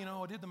math,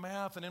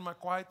 and in my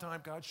quiet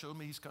time, God showed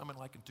me he's coming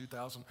like in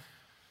 2000.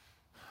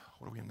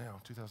 What are we in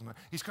now? 2009.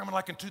 He's coming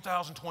like in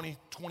 2020,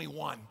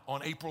 21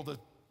 on April the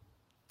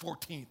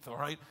 14th, all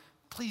right?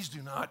 Please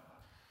do not.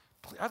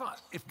 I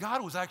thought if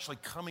God was actually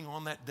coming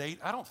on that date,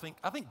 I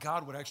think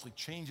God would actually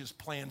change his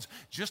plans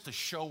just to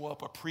show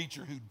up a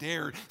preacher who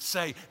dared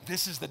say,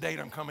 this is the date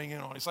I'm coming in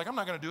on. It's like, I'm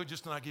not going to do it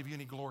just to not give you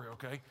any glory,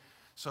 okay?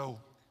 So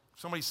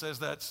somebody says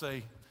that,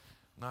 say,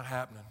 not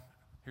happening.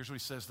 Here's what he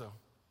says, though,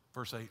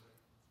 verse 8.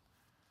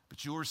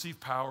 But you will receive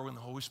power when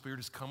the Holy Spirit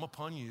has come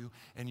upon you,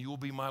 and you will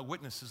be my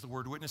witnesses. The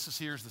word witnesses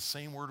here is the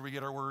same word we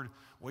get our word,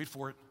 wait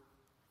for it,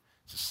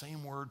 it's the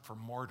same word for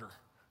martyr.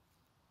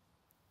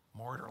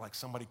 Martyr, like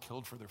somebody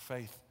killed for their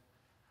faith.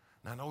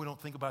 Now, I know we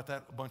don't think about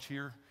that a bunch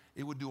here.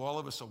 It would do all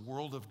of us a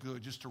world of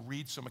good just to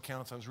read some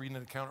accounts. I was reading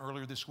an account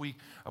earlier this week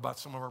about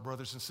some of our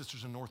brothers and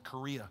sisters in North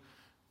Korea.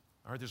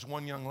 All right, there's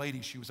one young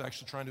lady. She was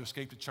actually trying to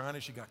escape to China.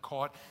 She got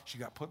caught. She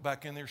got put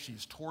back in there.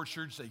 She's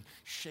tortured. They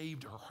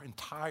shaved her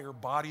entire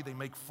body. They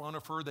make fun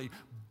of her. They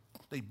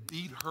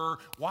beat her.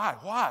 Why?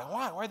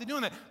 Why are they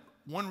doing that?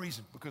 One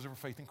reason, because of her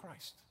faith in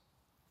Christ.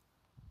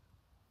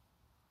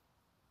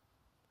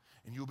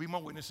 And you'll be my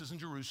witnesses in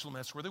Jerusalem.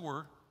 That's where they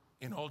were.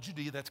 In all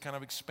Judea, that's kind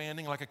of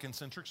expanding like a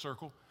concentric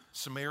circle.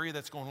 Samaria,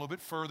 that's going a little bit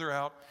further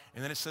out.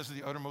 And then it says to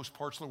the uttermost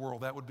parts of the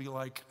world. That would be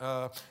like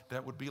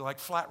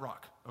Flat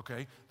Rock,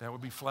 okay? That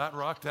would be Flat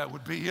Rock. That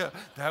would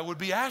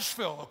be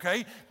Asheville,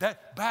 okay?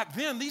 That back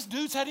then, these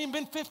dudes hadn't even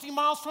been 50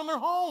 miles from their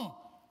home.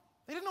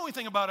 They didn't know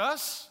anything about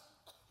us.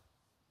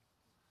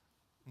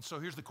 And so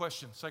here's the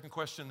question. Second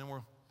question, then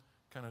we're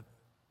kind of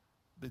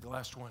the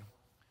last one.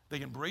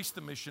 They embraced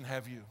the mission,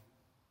 have you?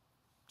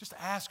 Just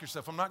ask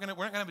yourself, we're not going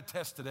to have a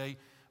test today,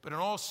 but in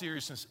all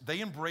seriousness, they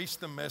embraced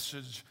the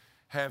message,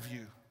 have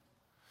you?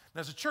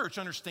 Now, as a church,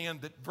 understand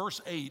that verse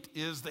 8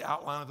 is the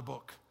outline of the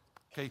book.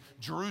 Okay,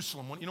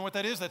 Jerusalem, you know what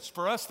that is? That's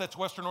for us, that's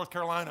Western North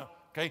Carolina.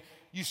 okay?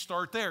 You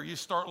start there. You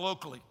start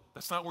locally.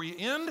 That's not where you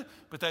end,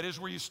 but that is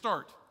where you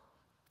start.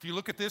 If you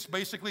look at this,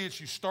 basically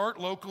it's you start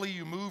locally,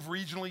 you move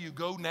regionally, you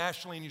go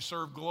nationally, and you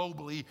serve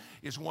globally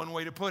is one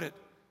way to put it.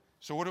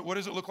 So what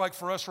does it look like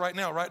for us right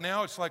now? Right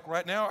now,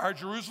 our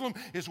Jerusalem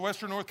is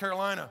Western North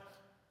Carolina.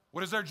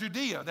 What is our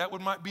Judea? That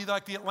might be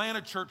like the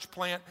Atlanta church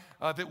plant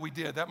that we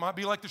did. That might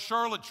be like the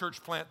Charlotte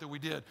church plant that we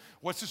did.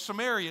 What's the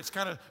Samaria? It's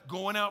kind of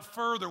going out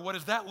further. What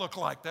does that look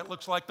like? That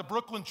looks like the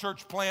Brooklyn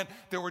church plant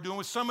that we're doing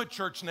with Summit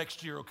Church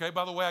next year, okay?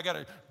 By the way,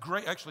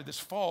 this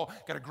fall,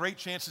 got a great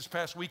chance this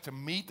past week to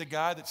meet the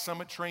guy that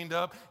Summit trained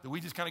up, that we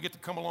just kind of get to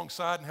come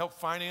alongside and help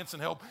finance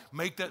and help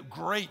make that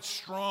great,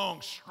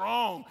 strong,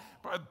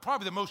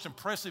 probably the most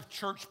impressive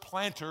church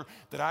planter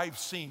that I've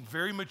seen.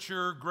 Very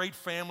mature, great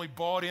family,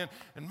 bought in.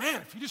 And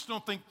man, if you just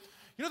don't think,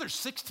 there's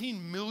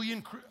 16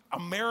 million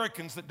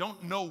Americans that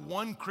don't know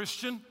one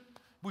Christian.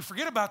 We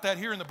forget about that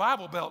here in the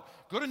Bible Belt.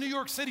 Go to New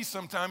York City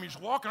sometime, you're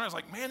just walking around, it's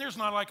like, man, there's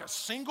not like a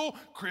single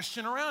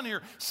Christian around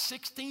here.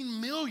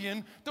 16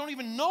 million don't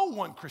even know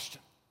one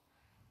Christian.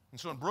 And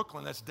so in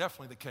Brooklyn, that's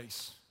definitely the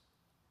case.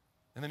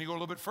 And then you go a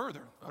little bit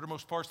further,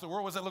 uttermost parts of the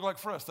world. What does that look like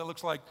for us? That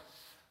looks like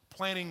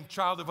planting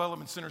child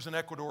development centers in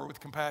Ecuador with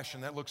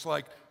Compassion. That looks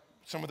like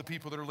some of the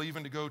people that are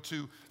leaving to go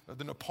to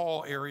the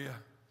Nepal area.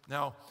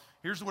 Now,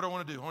 here's what I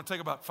want to do. I want to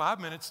take about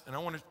 5 minutes, and I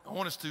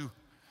want us to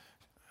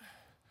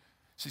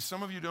see.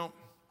 Some of you don't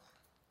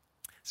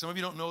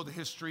know the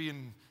history,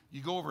 and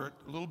you go over it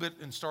a little bit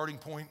in starting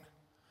point.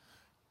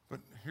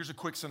 But here's a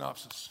quick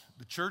synopsis.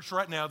 The church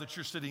right now that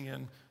you're sitting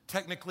in,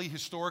 technically,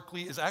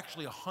 historically, is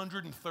actually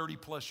 130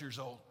 plus years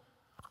old.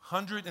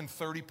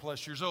 130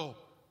 plus years old.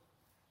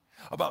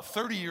 About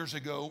 30 years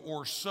ago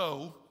or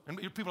so, and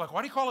people are like,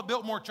 why do you call it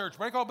Biltmore Church?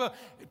 Why do you call it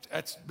Biltmore?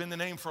 That's been the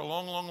name for a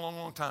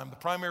long time. The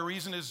primary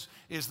reason is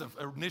the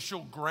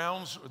initial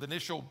grounds, or the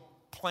initial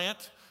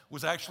plant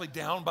was actually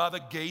down by the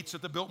gates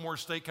at the Biltmore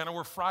Estate, kind of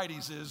where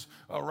Fridays is,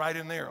 right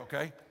in there,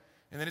 okay?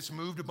 And then it's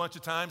moved a bunch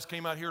of times,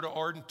 came out here to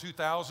Arden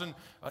 2000,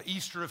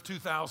 Easter of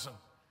 2000.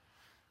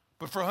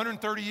 But for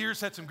 130 years,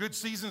 had some good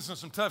seasons and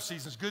some tough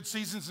seasons. Good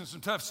seasons and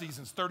some tough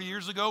seasons. 30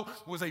 years ago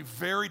was a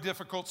very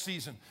difficult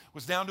season. It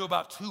was down to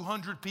about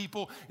 200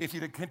 people. If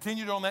you'd have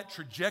continued on that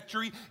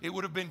trajectory, it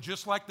would have been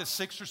just like the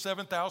 6,000 or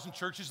 7,000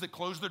 churches that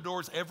close their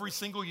doors every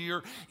single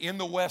year in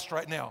the West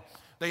right now.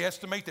 They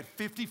estimate that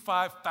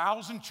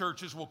 55,000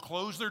 churches will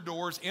close their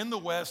doors in the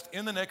West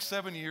in the next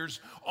 7 years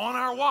on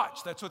our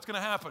watch. That's what's going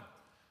to happen.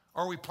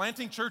 Are we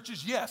planting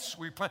churches? Yes,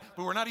 but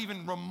we're not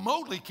even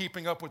remotely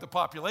keeping up with the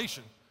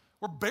population.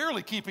 We're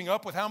barely keeping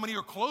up with how many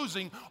are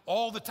closing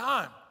all the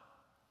time.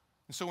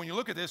 And so when you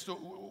look at this,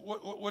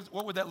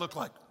 what would that look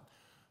like?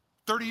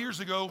 30 years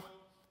ago,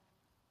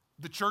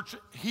 the church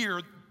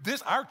here,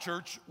 our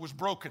church was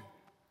broken.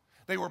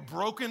 They were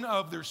broken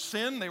of their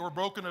sin. They were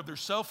broken of their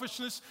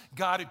selfishness.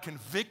 God had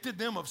convicted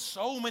them of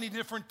so many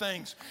different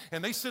things.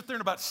 And they sit there,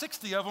 and about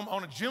 60 of them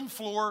on a gym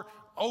floor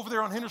over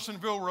there on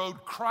Hendersonville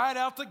Road, cried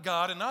out to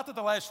God. And not that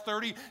the last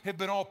 30 have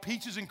been all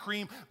peaches and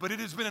cream, but it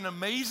has been an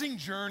amazing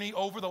journey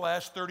over the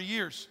last 30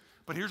 years.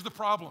 But here's the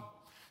problem.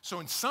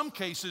 So in some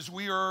cases,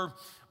 we are,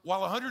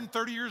 while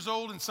 130 years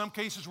old, in some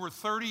cases we're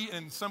 30,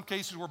 and in some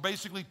cases we're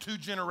basically 2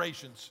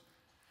 generations.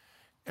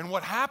 And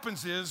what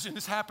happens is, and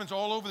this happens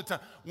all over the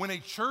time, when a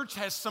church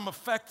has some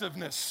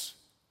effectiveness,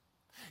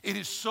 it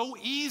is so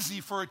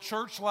easy for a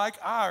church like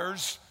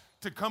ours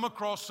to come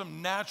across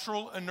some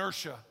natural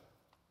inertia.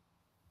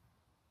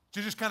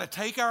 To just kind of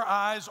take our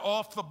eyes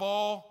off the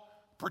ball,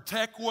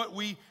 protect what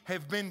we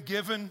have been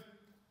given,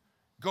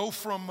 go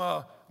from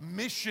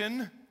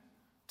mission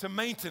to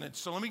maintenance.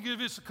 So let me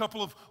give you a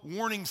couple of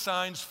warning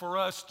signs for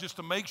us just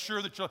to make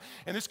sure that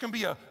and this can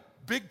be a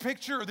big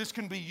picture or this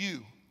can be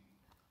you.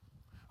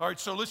 All right,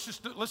 so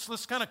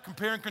let's kind of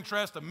compare and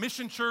contrast a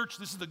mission church,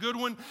 this is the good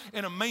one,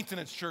 and a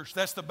maintenance church,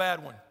 that's the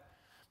bad one.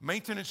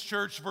 Maintenance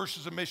church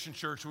versus a mission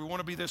church. We want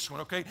to be this one,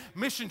 okay?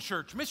 Mission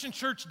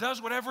church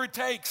does whatever it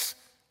takes.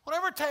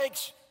 Whatever it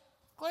takes.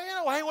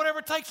 Well, hey, whatever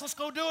it takes, let's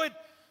go do it.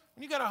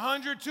 When you got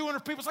 100, 200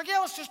 people, it's like, yeah,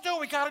 let's just do it.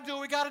 We got to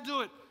do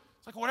it.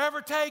 It's like, whatever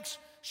it takes.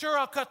 Sure,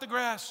 I'll cut the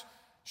grass.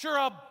 Sure,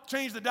 I'll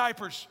change the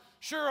diapers.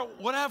 Sure,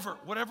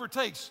 whatever it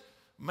takes.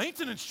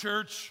 Maintenance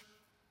church,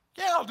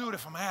 yeah, I'll do it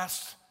if I'm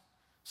asked.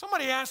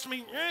 Somebody asked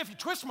me, if you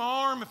twist my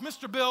arm, if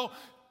Mr. Bill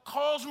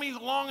calls me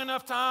long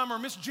enough time or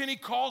Miss Jenny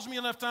calls me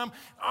enough time,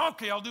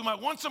 okay, I'll do my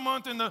once a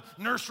month in the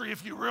nursery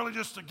if you really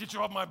just to get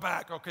you off my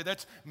back. Okay,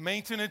 that's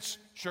maintenance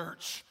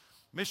church.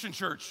 Mission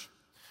church.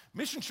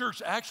 Mission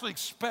church actually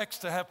expects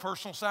to have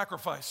personal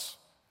sacrifice.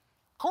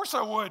 Of course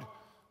I would. I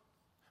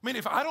mean,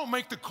 if I don't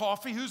make the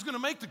coffee, who's going to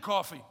make the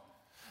coffee?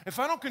 If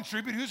I don't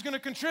contribute, who's going to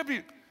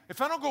contribute? If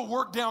I don't go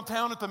work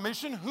downtown at the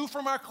mission, who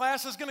from our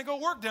class is going to go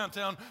work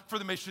downtown for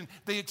the mission?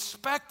 They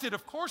expect it.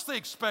 Of course they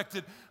expect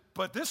it.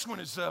 But this one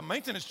is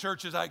maintenance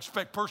churches. I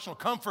expect personal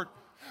comfort.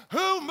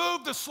 Who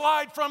moved the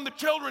slide from the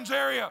children's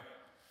area?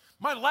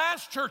 My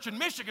last church in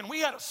Michigan, we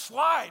had a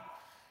slide.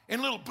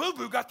 And little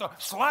boo-boo got to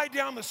slide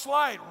down the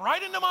slide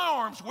right into my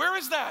arms. Where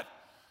is that?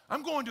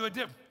 I'm going to a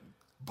different.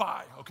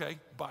 Bye, okay?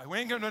 Bye. We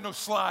ain't gonna do no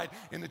slide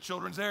in the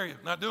children's area.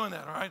 Not doing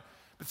that, all right?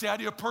 But it's the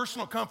idea of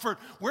personal comfort.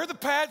 Where are the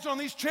pads on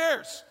these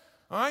chairs,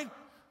 all right?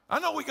 I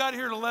know we got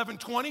here at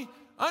 11:20.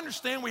 I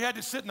understand we had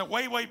to sit in the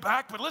way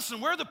back, but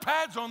listen, where are the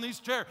pads on these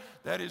chairs?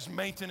 That is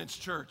Maintenance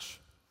Church.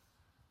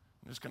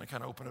 I'm just going to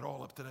kind of open it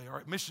all up today, all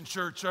right? Mission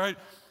Church, all right?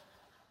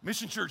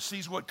 Mission Church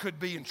sees what could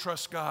be and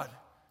trusts God.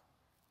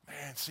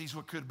 Man, sees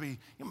what could be.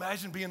 You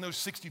imagine being those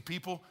 60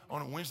 people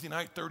on a Wednesday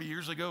night 30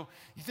 years ago?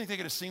 You think they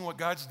could have seen what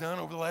God's done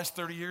over the last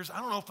 30 years? I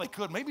don't know if they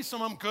could. Maybe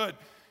some of them could.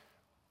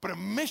 But a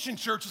Mission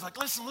Church is like,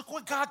 listen, look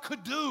what God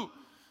could do.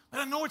 And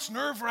I know it's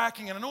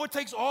nerve-wracking, and I know it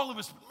takes all of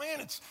us, but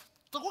man,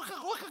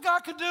 look what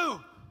God could do.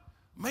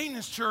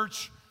 Maintenance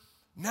Church,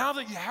 now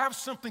that you have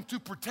something to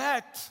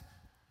protect,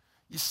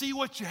 you see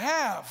what you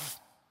have,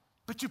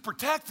 but you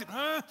protect it,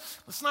 huh?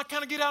 Let's not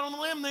kind of get out on the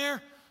limb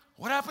there.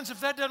 What happens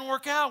if that doesn't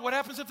work out? What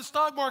happens if the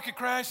stock market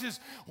crashes?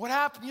 What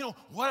happens,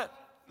 what?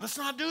 Let's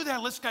not do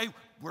that.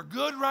 We're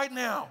good right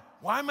now.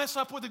 Why mess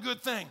up with a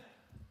good thing?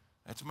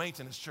 That's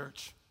Maintenance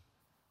Church.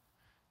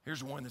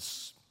 Here's one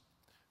that's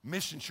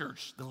Mission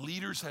Church. The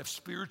leaders have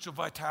spiritual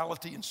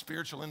vitality and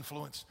spiritual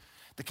influence.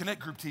 The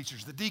Connect Group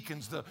teachers, the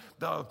deacons, the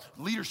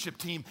leadership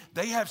team,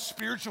 they have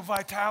spiritual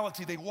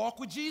vitality. They walk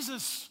with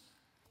Jesus.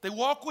 They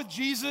walk with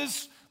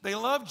Jesus. They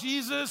love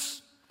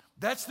Jesus.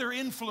 That's their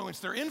influence.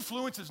 Their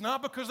influence is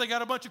not because they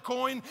got a bunch of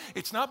coin.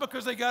 It's not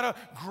because they got a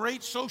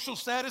great social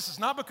status. It's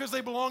not because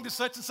they belong to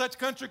such and such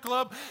country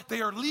club.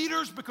 They are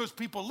leaders because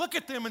people look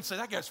at them and say,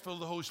 that guy's filled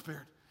with the Holy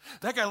Spirit.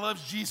 That guy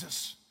loves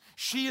Jesus.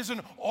 She is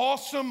an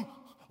awesome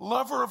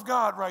lover of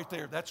God right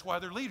there. That's why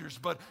they're leaders.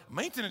 But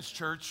Maintenance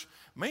Church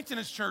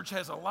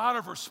has a lot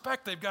of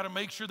respect they've got to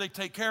make sure they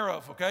take care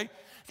of, okay?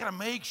 Got to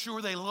make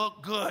sure they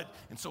look good.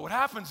 And so what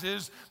happens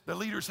is the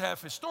leaders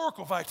have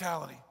historical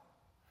vitality.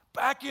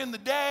 Back in the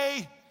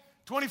day,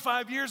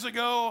 25 years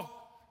ago,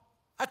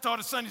 I taught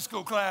a Sunday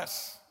school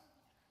class.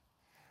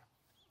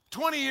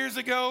 20 years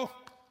ago,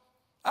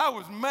 I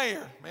was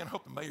mayor. Man, I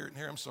hope the mayor isn't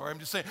here. I'm sorry. I'm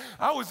just saying.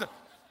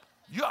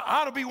 You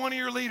ought to be one of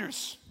your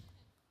leaders.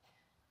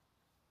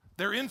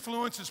 Their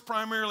influence is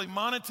primarily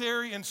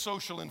monetary and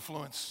social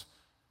influence.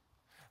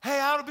 Hey,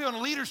 I ought to be on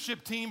a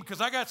leadership team because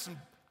I got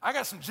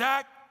some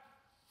jack,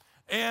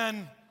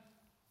 and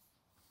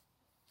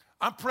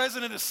I'm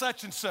president of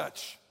such and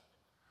such.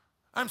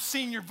 I'm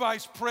senior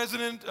vice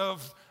president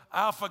of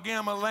Alpha,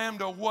 Gamma,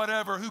 Lambda,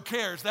 whatever. Who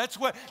cares? That's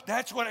what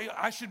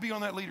I should be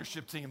on that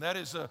leadership team. That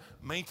is a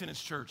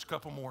Maintenance Church.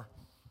 Couple more.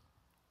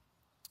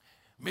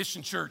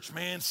 Mission Church,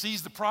 man,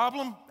 sees the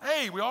problem.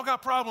 Hey, we all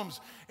got problems,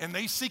 and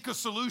they seek a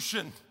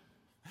solution.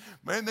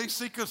 Man, they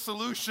seek a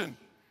solution.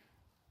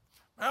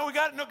 Well, we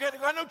got no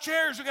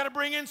chairs. We got to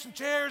bring in some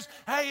chairs.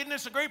 Hey, isn't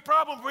this a great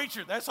problem,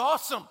 preacher? That's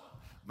awesome.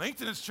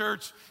 Maintenance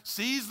Church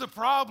sees the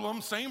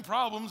problem, same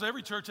problems.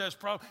 Every church has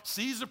problems.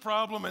 Sees the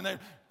problem and they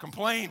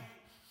complain.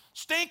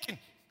 Stinking.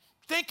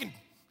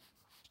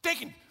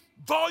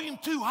 Volume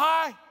too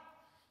high.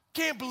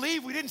 Can't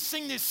believe we didn't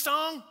sing this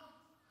song.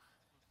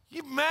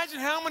 You imagine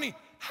how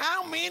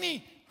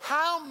many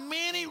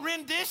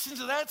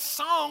renditions of that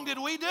song did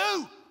we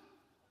do?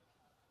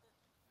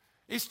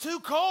 It's too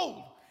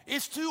cold.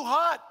 It's too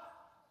hot.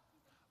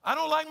 I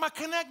don't like my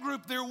Connect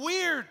group. They're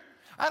weird.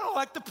 I don't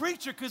like the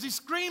preacher because he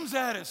screams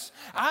at us.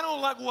 I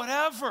don't like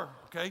whatever.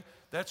 Okay,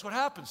 that's what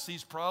happens.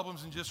 Sees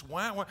problems and just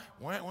wah.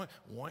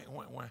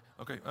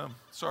 Okay,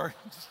 sorry.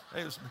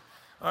 Hey, listen.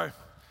 All right.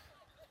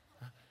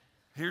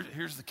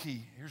 Here's the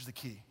key.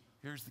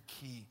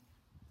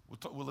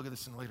 We'll look at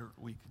this in a later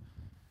week.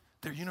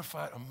 They're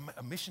unified.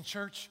 A Mission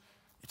Church,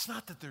 it's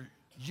not that they're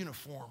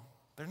uniform.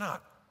 They're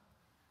not.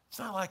 It's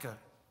not like a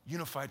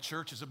unified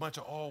church. It's a bunch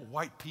of all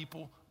white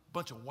people, a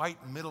bunch of white,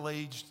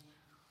 middle-aged,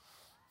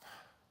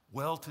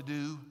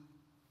 well-to-do,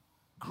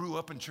 grew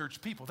up in church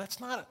people.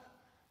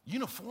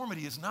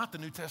 Uniformity is not the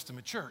New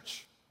Testament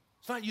church.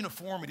 It's not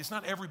uniformity. It's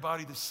not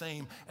everybody the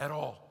same at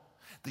all.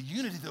 The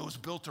unity, though, is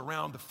built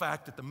around the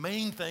fact that the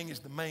main thing is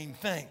the main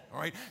thing, all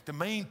right? The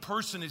main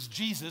person is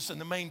Jesus,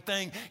 and the main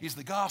thing is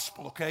the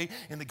gospel, okay?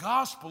 And the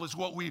gospel is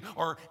what we're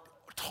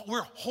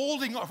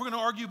holding. If we're going to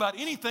argue about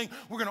anything,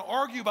 we're going to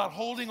argue about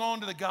holding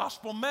on to the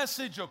gospel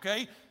message,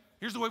 okay?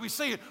 Here's the way we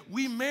say it.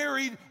 We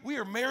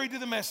are married to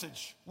the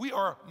message. We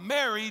are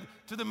married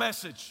to the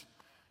message.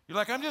 You're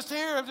like, I'm just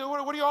here.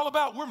 What are you all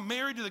about? We're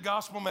married to the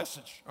gospel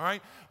message, all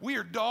right? We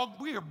are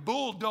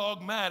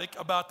bulldogmatic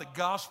about the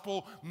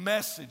gospel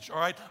message, all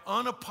right?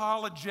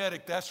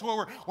 Unapologetic. That's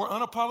what we're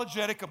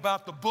unapologetic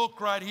about the book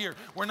right here.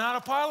 We're not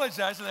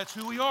apologizing. That's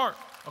who we are,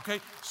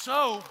 okay?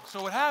 So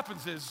what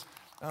happens is,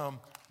 and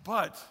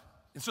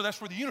so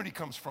that's where the unity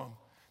comes from.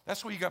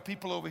 That's where you got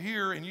people over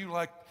here, and you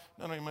like,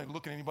 I don't even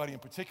look at anybody in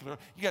particular.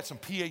 You got some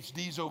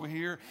PhDs over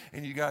here,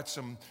 and you got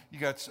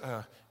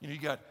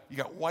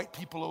white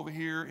people over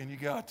here, and you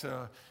got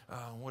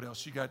what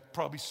else? You got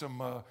probably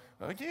some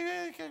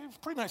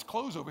pretty nice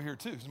clothes over here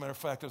too. As a matter of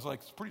fact, I was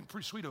like, it's pretty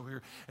sweet over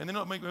here. And then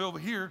over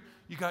here,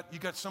 you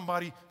got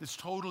somebody that's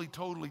totally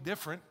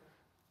different.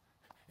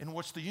 And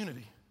what's the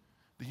unity?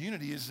 The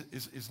unity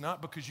is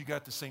not because you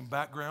got the same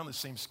background, the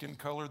same skin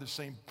color, the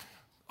same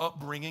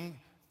upbringing,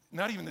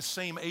 not even the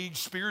same age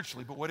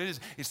spiritually, but what it is,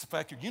 it's the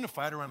fact you're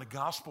unified around the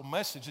gospel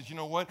message that, you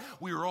know what,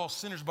 we are all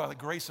sinners by the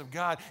grace of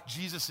God.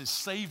 Jesus has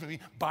saved me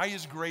by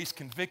his grace,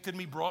 convicted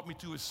me, brought me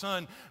to his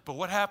son. But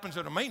what happens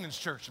at a maintenance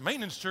church? A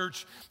maintenance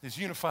church is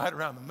unified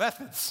around the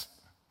methods.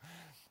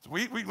 So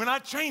we're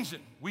not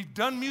changing. We've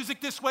done music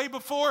this way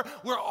before.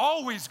 We're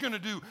always going to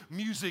do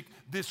music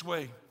this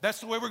way. That's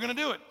the way we're going to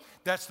do it.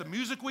 That's the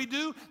music we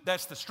do.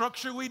 That's the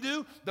structure we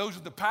do. Those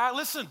are the power.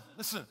 Listen.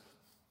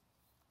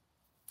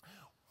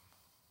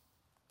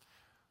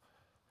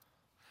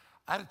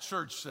 I had a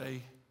church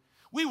say,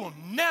 we will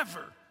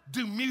never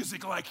do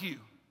music like you.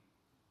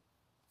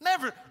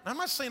 Never. I'm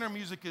not saying our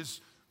music is,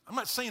 I'm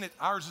not saying that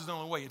ours is the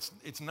only way.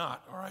 It's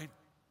not, all right?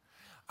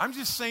 I'm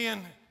just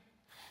saying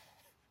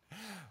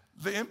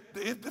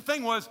the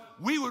thing was,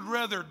 we would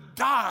rather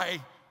die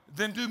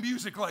than do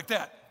music like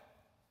that.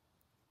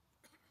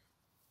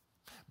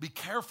 Be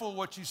careful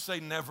what you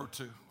say never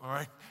to, all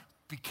right?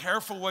 Be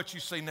careful what you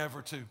say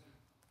never to.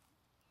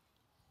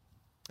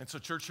 And so,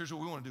 church, here's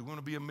what we want to do. We want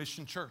to be a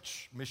mission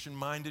church,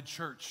 mission-minded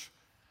church.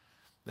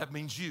 That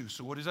means you.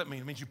 So what does that mean?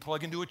 It means you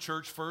plug into a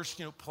church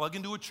first, plug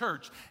into a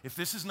church. If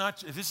this is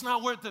not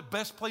where the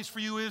best place for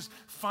you is,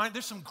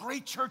 there's some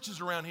great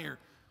churches around here.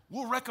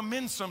 We'll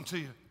recommend some to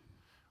you.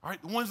 All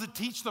right, the ones that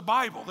teach the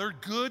Bible, they're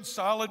good,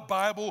 solid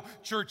Bible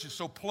churches.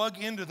 So plug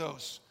into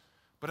those.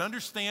 But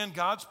understand,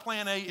 God's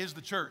plan A is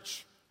the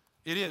church.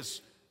 It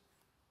is.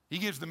 He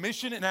gives the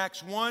mission in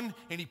Acts 1,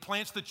 and he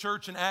plants the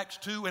church in Acts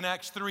 2 and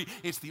Acts 3.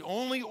 It's the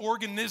only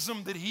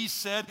organism that he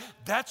said,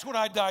 that's what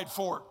I died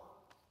for.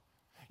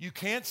 You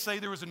can't say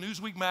there was a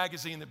Newsweek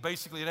magazine that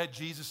basically it had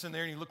Jesus in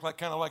there, and he looked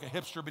kind of like a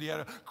hipster, but he had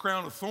a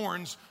crown of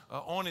thorns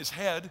on his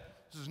head.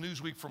 This is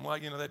Newsweek from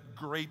that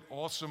great,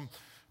 awesome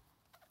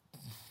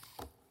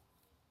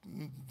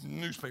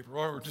newspaper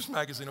or just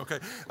magazine. Okay,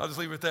 I'll just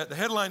leave it at that. The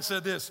headline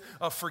said this,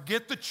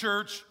 forget the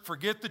church,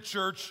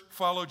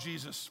 follow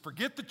Jesus.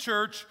 Forget the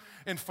church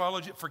and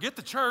follow Jesus. Forget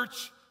the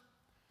church.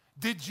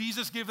 Did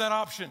Jesus give that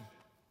option?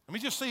 Let me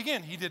just say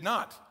again, he did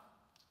not.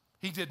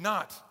 He did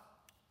not.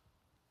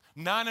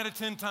 9 out of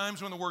 10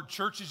 times when the word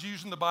church is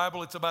used in the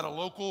Bible, it's about a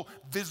local,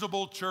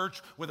 visible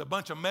church with a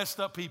bunch of messed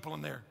up people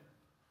in there.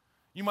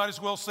 You might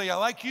as well say, I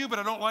like you, but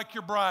I don't like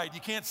your bride.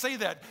 You can't say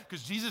that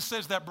because Jesus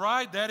says that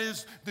bride, that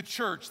is the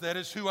church. That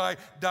is who I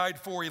died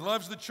for. He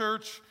loves the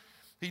church.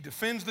 He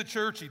defends the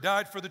church. He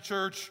died for the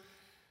church.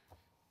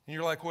 And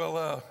you're like,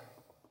 well,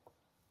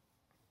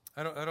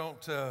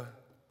 there's a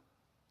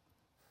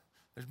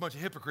bunch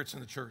of hypocrites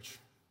in the church.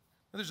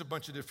 Now, there's a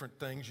bunch of different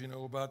things,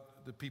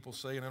 about that people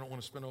say, and I don't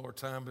want to spend all our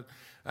time, but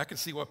I can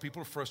see why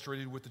people are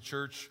frustrated with the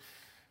church.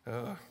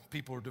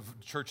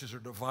 Churches are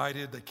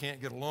divided. They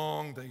can't get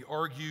along. They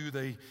argue.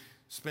 They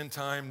spend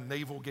time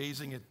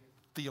navel-gazing at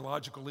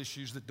theological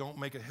issues that don't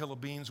make a hill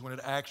of beans when it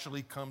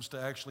actually comes to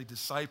actually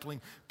discipling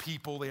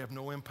people. They have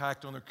no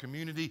impact on their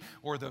community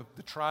or the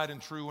tried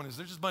and true one. There's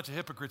just a bunch of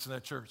hypocrites in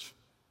that church.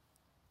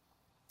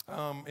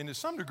 And to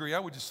some degree, I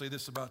would just say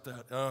this about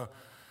that.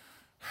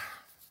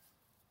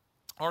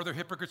 Are there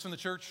hypocrites in the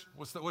church?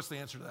 What's the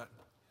answer to that?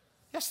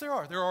 Yes, there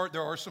are.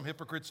 There are some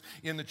hypocrites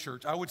in the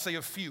church. I would say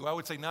a few. I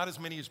would say not as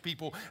many as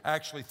people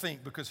actually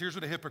think, because here's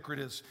what a hypocrite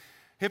is.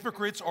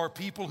 Hypocrites are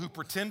people who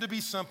pretend to be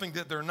something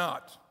that they're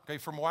not. Okay,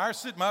 from where I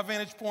sit, my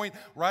vantage point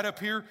right up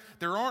here,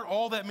 there aren't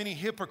all that many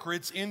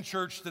hypocrites in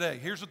church today.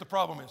 Here's what the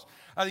problem is.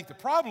 I think the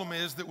problem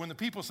is that when the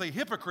people say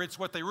hypocrites,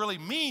 what they really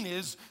mean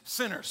is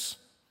sinners.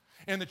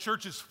 And the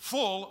church is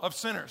full of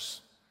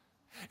sinners.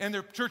 And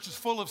the church is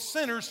full of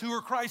sinners who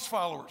are Christ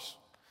followers.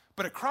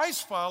 But a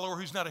Christ follower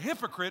who's not a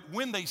hypocrite,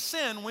 when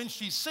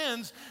she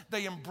sins,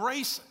 they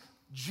embrace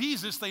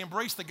Jesus, they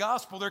embrace the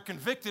gospel, they're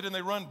convicted, and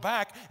they run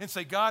back and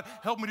say, God,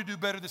 help me to do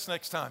better this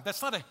next time.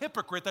 That's not a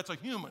hypocrite, that's a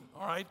human,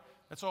 all right?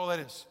 That's all that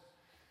is.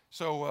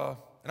 So,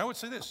 and I would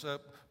say this,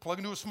 plug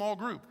into a small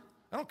group.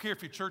 I don't care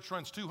if your church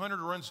runs 200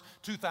 or runs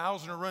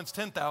 2,000 or runs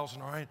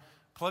 10,000, all right?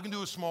 Plug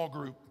into a small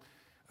group.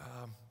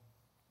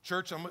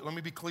 Church, let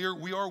me be clear,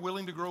 we are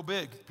willing to grow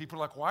big. People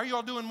are like, why are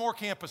y'all doing more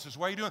campuses?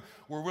 Why are you doing?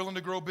 We're willing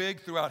to grow big.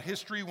 Throughout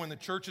history, when the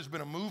church has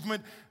been a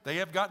movement, they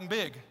have gotten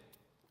big.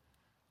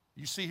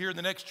 You see here in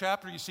the next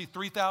chapter, you see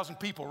 3,000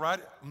 people,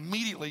 right?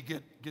 Immediately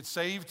get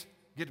saved,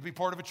 get to be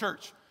part of a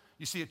church.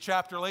 You see a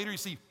chapter later, you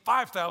see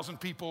 5,000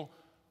 people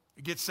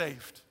get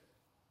saved.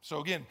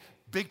 So again,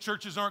 big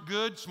churches aren't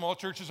good, small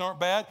churches aren't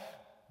bad.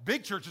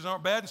 Big churches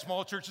aren't bad and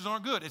small churches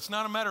aren't good. It's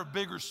not a matter of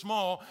big or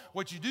small.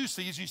 What you do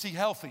see is you see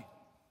healthy.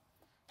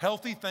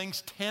 Healthy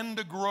things tend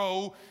to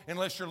grow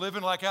unless you're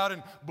living like out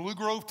in Blue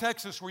Grove,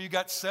 Texas, where you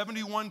got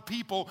 71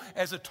 people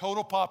as a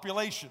total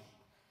population.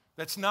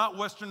 That's not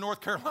Western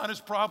North Carolina's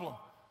problem,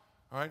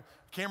 all right?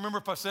 I can't remember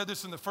if I said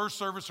this in the first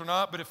service or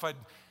not, but if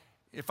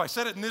I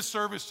said it in this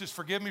service, just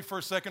forgive me for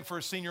a second for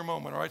a senior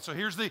moment, all right? So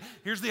here's the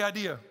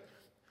idea.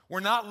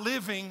 Here's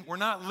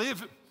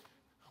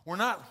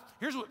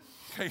what,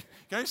 okay,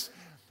 guys?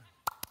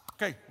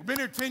 Okay, we've been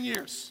here 10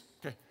 years,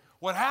 okay?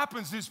 What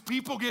happens is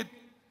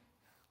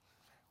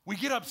we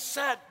get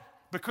upset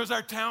because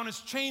our town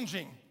is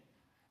changing.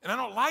 And I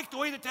don't like the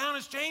way the town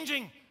is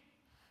changing.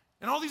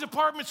 And all these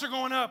apartments are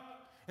going up.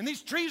 And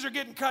these trees are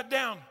getting cut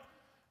down.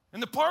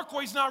 And the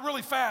parkway's not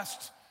really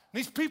fast. And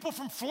these people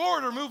from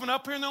Florida are moving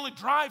up here and they only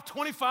drive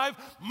 25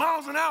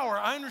 miles an hour.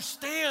 I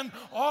understand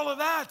all of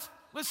that.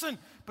 Listen,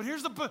 but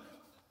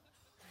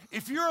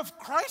if you're a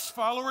Christ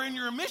follower and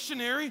you're a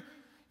missionary,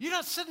 you're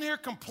not sitting here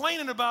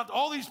complaining about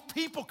all these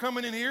people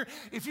coming in here.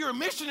 If you're a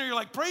missionary, you're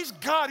like, praise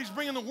God, he's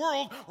bringing the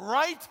world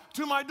right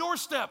to my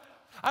doorstep.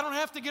 I don't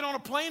have to get on a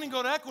plane and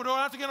go to Ecuador. I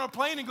don't have to get on a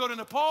plane and go to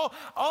Nepal.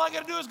 All I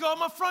got to do is go out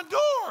my front door,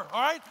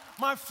 all right?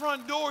 My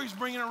front door, he's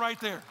bringing it right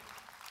there.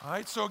 All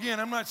right, so again,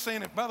 I'm not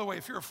saying it. By the way,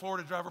 if you're a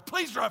Florida driver,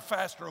 please drive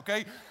faster,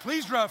 okay?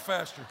 Please drive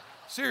faster.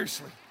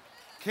 Seriously.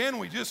 Can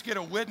we just get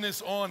a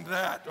witness on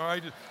that, all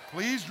right?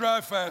 Please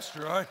drive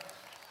faster, all right?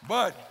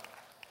 But,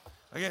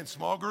 again,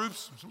 small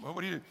groups, what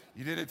do you do?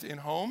 You did it in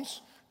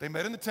homes. They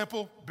met in the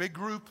temple, big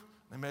group.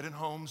 They met in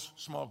homes,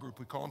 small group.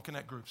 We call them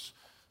connect groups.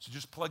 So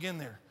just plug in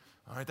there.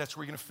 All right, that's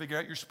where you're going to figure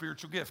out your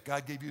spiritual gift.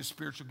 God gave you a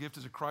spiritual gift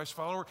as a Christ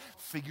follower.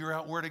 Figure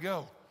out where to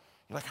go.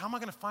 You're like, how am I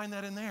going to find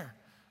that in there?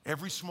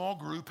 Every small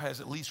group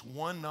has at least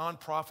one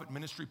nonprofit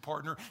ministry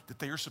partner that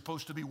they are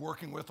supposed to be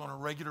working with on a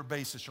regular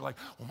basis. You're like,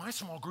 well, my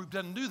small group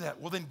doesn't do that.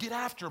 Well, then get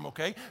after them,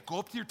 okay? Go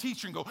up to your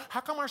teacher and go,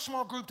 how come our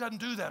small group doesn't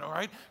do that, all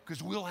right?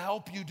 Because we'll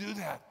help you do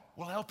that.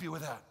 We'll help you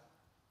with that.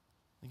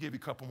 I'll give you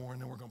a couple more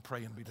and then we're going to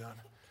pray and be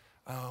done.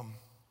 I'll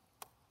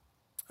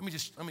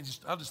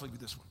just leave you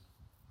this one.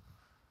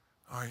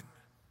 All right.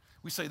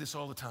 We say this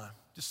all the time.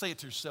 Just say it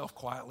to yourself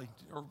quietly,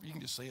 or you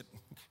can just say it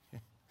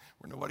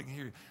where nobody can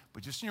hear you.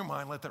 But just in your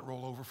mind, let that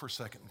roll over for a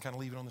second and kind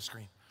of leave it on the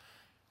screen.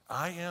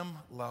 I am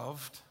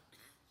loved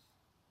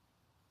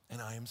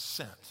and I am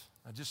sent.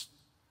 Now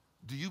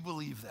do you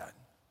believe that?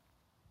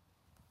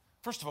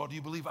 First of all, do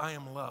you believe I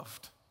am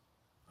loved?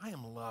 I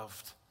am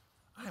loved.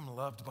 I am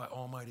loved by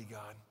Almighty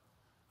God.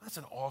 That's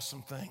an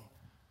awesome thing.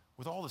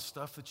 With all the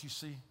stuff that you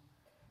see,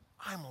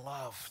 I'm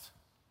loved.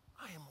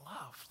 I am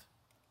loved.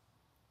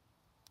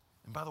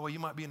 And by the way, you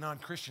might be a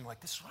non-Christian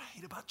like, this is what I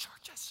hate about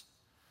churches.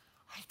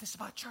 I hate this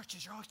about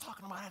churches. You're always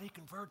talking about how do you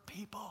convert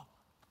people.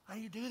 How do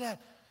you do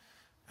that?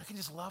 I can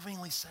just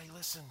lovingly say,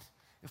 listen,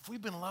 if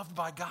we've been loved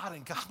by God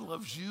and God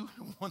loves you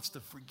and wants to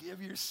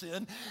forgive your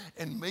sin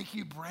and make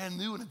you brand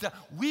new,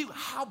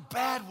 how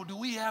bad do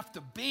we have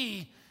to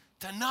be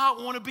to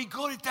not want to be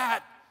good at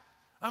that?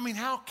 I mean,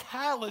 how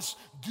callous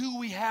do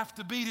we have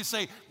to be to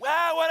say,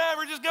 well,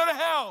 whatever, just go to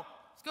hell.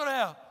 Let's go to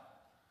hell.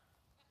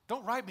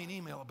 Don't write me an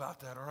email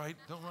about that, all right?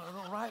 Don't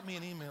write me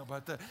an email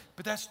about that.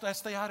 But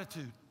that's the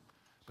attitude.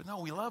 But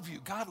no, we love you.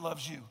 God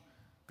loves you.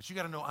 But you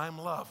got to know I'm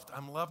loved.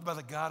 I'm loved by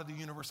the God of the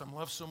universe. I'm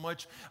loved so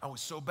much. I was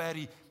so bad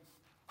he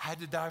had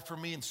to die for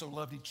me and so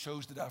loved he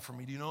chose to die for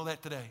me. Do you know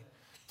that today?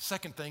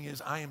 Second thing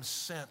is I am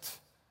sent.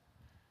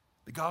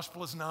 The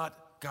gospel is not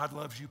God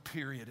loves you,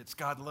 period. It's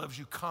God loves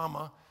you,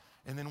 comma,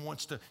 and then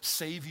wants to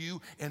save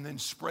you and then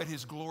spread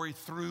his glory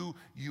through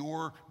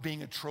your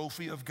being a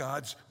trophy of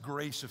God's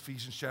grace,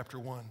 Ephesians chapter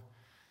 1.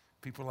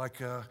 People are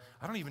like,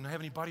 I don't even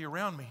have anybody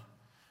around me.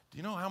 Do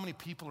you know how many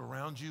people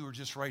around you are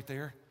just right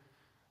there?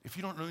 If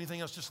you don't know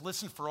anything else, just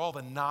listen for all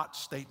the not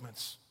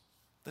statements.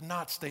 The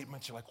not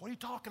statements. You're like, what are you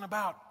talking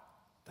about?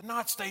 The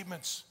not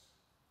statements.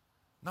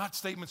 Not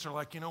statements are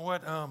like, you know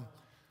what?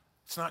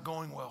 It's not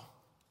going well.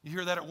 You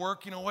hear that at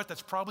work? You know what?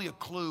 That's probably a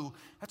clue.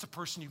 That's a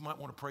person you might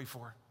want to pray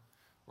for.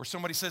 Or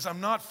somebody says,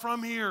 I'm not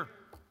from here.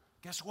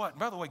 Guess what? And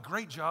by the way,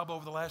 great job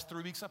over the last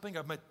 3 weeks. I think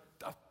I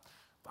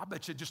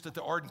bet you just at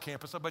the Arden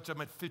campus, I bet you I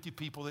met 50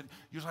 people that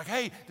you're like,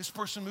 hey, this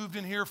person moved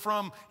in here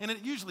from, and it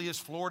usually is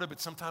Florida,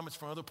 but sometimes it's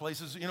from other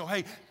places. You know,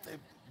 hey,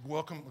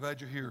 welcome, glad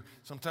you're here.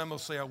 Sometimes they'll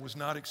say, I was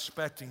not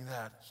expecting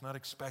that. I was not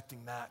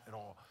expecting that at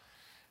all.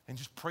 And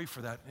just pray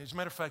for that. As a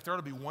matter of fact, there ought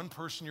to be one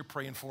person you're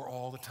praying for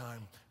all the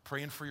time.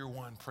 Praying for your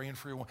one, praying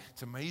for your one.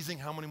 It's amazing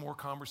how many more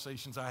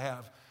conversations I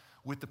have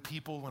with the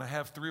people. When I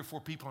have 3 or 4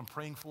 people I'm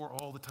praying for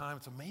all the time,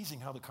 it's amazing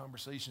how the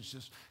conversations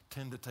just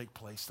tend to take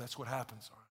place. That's what happens.